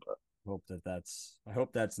happen. But I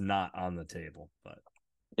hope that's not on the table, but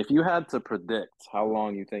if you had to predict how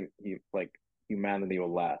long you think humanity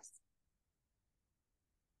will last,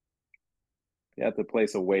 you had to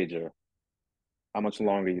place a wager, how much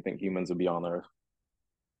longer you think humans will be on Earth?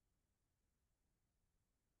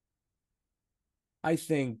 I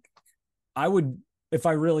think I would, if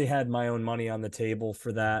I really had my own money on the table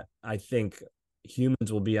for that, I think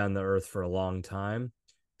humans will be on the earth for a long time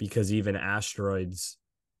because even asteroids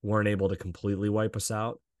weren't able to completely wipe us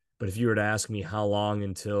out. But if you were to ask me how long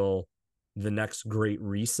until the next great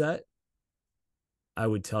reset, I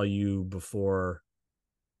would tell you before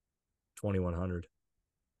 2100.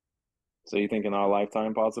 So you think in our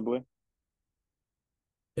lifetime, possibly?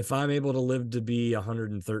 If I'm able to live to be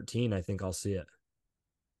 113, I think I'll see it.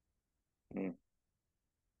 Mm.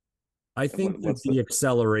 I And think that what's the the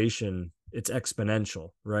acceleration, it's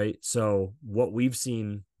exponential, right? So what we've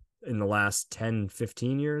seen in the last 10,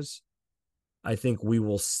 15 years, I think we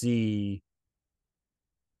will see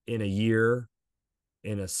in a year,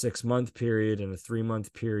 in a 6-month period, in a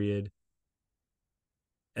 3-month period,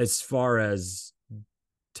 as far as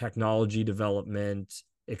technology development,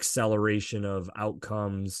 acceleration of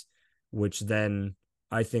outcomes, which then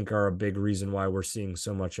I think are a big reason why we're seeing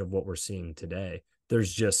so much of what we're seeing today.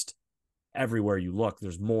 There's just everywhere you look,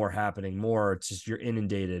 there's more happening, more. It's just you're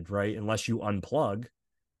inundated, right? Unless you unplug,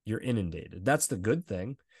 you're inundated. That's the good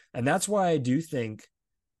thing. And that's why I do think,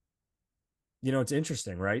 it's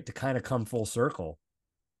interesting, right? To kind of come full circle,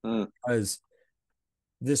 because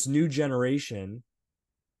this new generation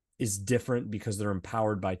is different because they're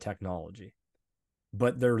empowered by technology.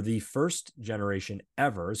 But they're the first generation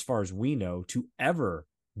ever, as far as we know, to ever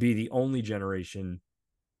be the only generation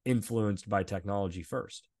influenced by technology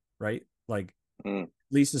first, right? Like, at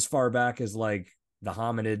least as far back as like the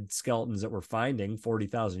hominid skeletons that we're finding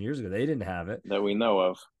 40,000 years ago, they didn't have it. That we know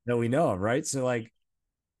of. That we know of, right? So, like,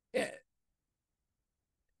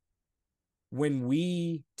 when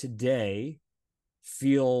we today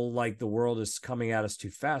feel like the world is coming at us too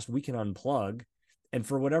fast, we can unplug. And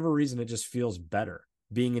for whatever reason, it just feels better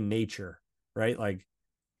being in nature, right? Like,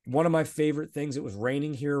 one of my favorite things, it was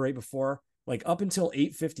raining here right before, like up until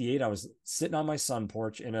 8:58, I was sitting on my sun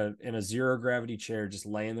porch in a zero gravity chair, just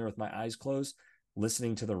laying there with my eyes closed,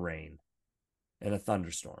 listening to the rain and a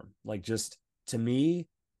thunderstorm. Like, just to me,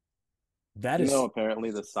 that You know, is apparently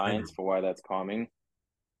the science energy. for why that's calming.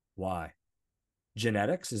 Why?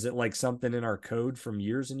 Genetics? Is it like something in our code from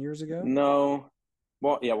years and years ago? No.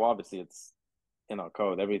 Well, yeah, well, obviously it's in our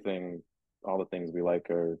code. Everything, all the things we like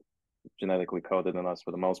are genetically coded in us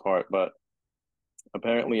for the most part, but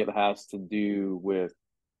apparently it has to do with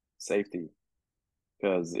safety.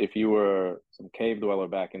 Because if you were some cave dweller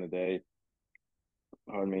back in the day,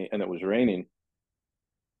 pardon me, and it was raining,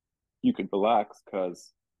 you could relax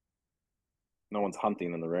because no one's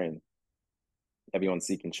hunting in the rain. Everyone's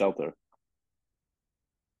seeking shelter.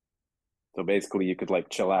 So basically, you could like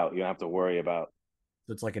chill out. You don't have to worry about,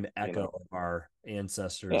 So it's like an you echo know, of our yeah,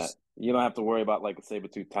 ancestors. you don't have to worry about like a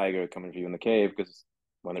saber-toothed tiger coming for you in the cave because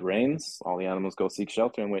when it rains, all the animals go seek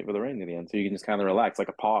shelter and wait for the rain to the end. So you can just kind of relax, like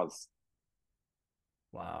a pause,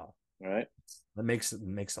 Wow. right? That makes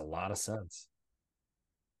a lot of sense.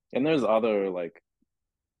 And there's other like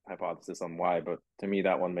hypothesis on why, but to me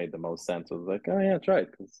that one made the most sense. It was like, oh yeah, that's right,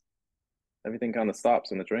 because everything kind of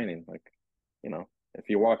stops when it's raining. Like, if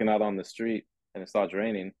you're walking out on the street and it starts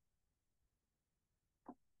raining,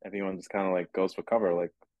 everyone just kind of like goes for cover.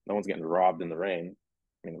 Like, no one's getting robbed in the rain.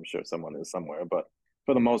 I mean, I'm sure someone is somewhere, but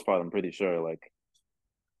for the most part, I'm pretty sure like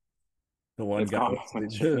The one it's guy common when listening,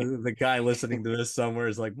 it's raining. the guy listening to this somewhere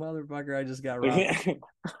is like, motherfucker, I just got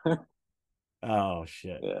robbed. Oh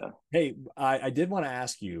shit. Yeah, Hey, I did want to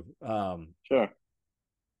ask you. sure.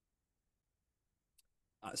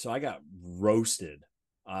 So I got roasted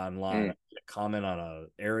online. Mm. I made a comment on a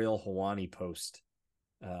Ariel Hawani post.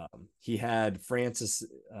 He had Francis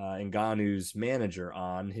Ngannou's manager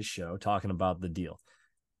on his show talking about the deal.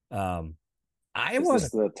 I Is this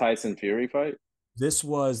wasn't. the Tyson Fury fight? This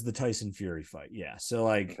was the Tyson Fury fight. Yeah. So,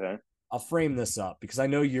 like, Okay. I'll frame this up because I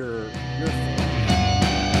know you're a fan.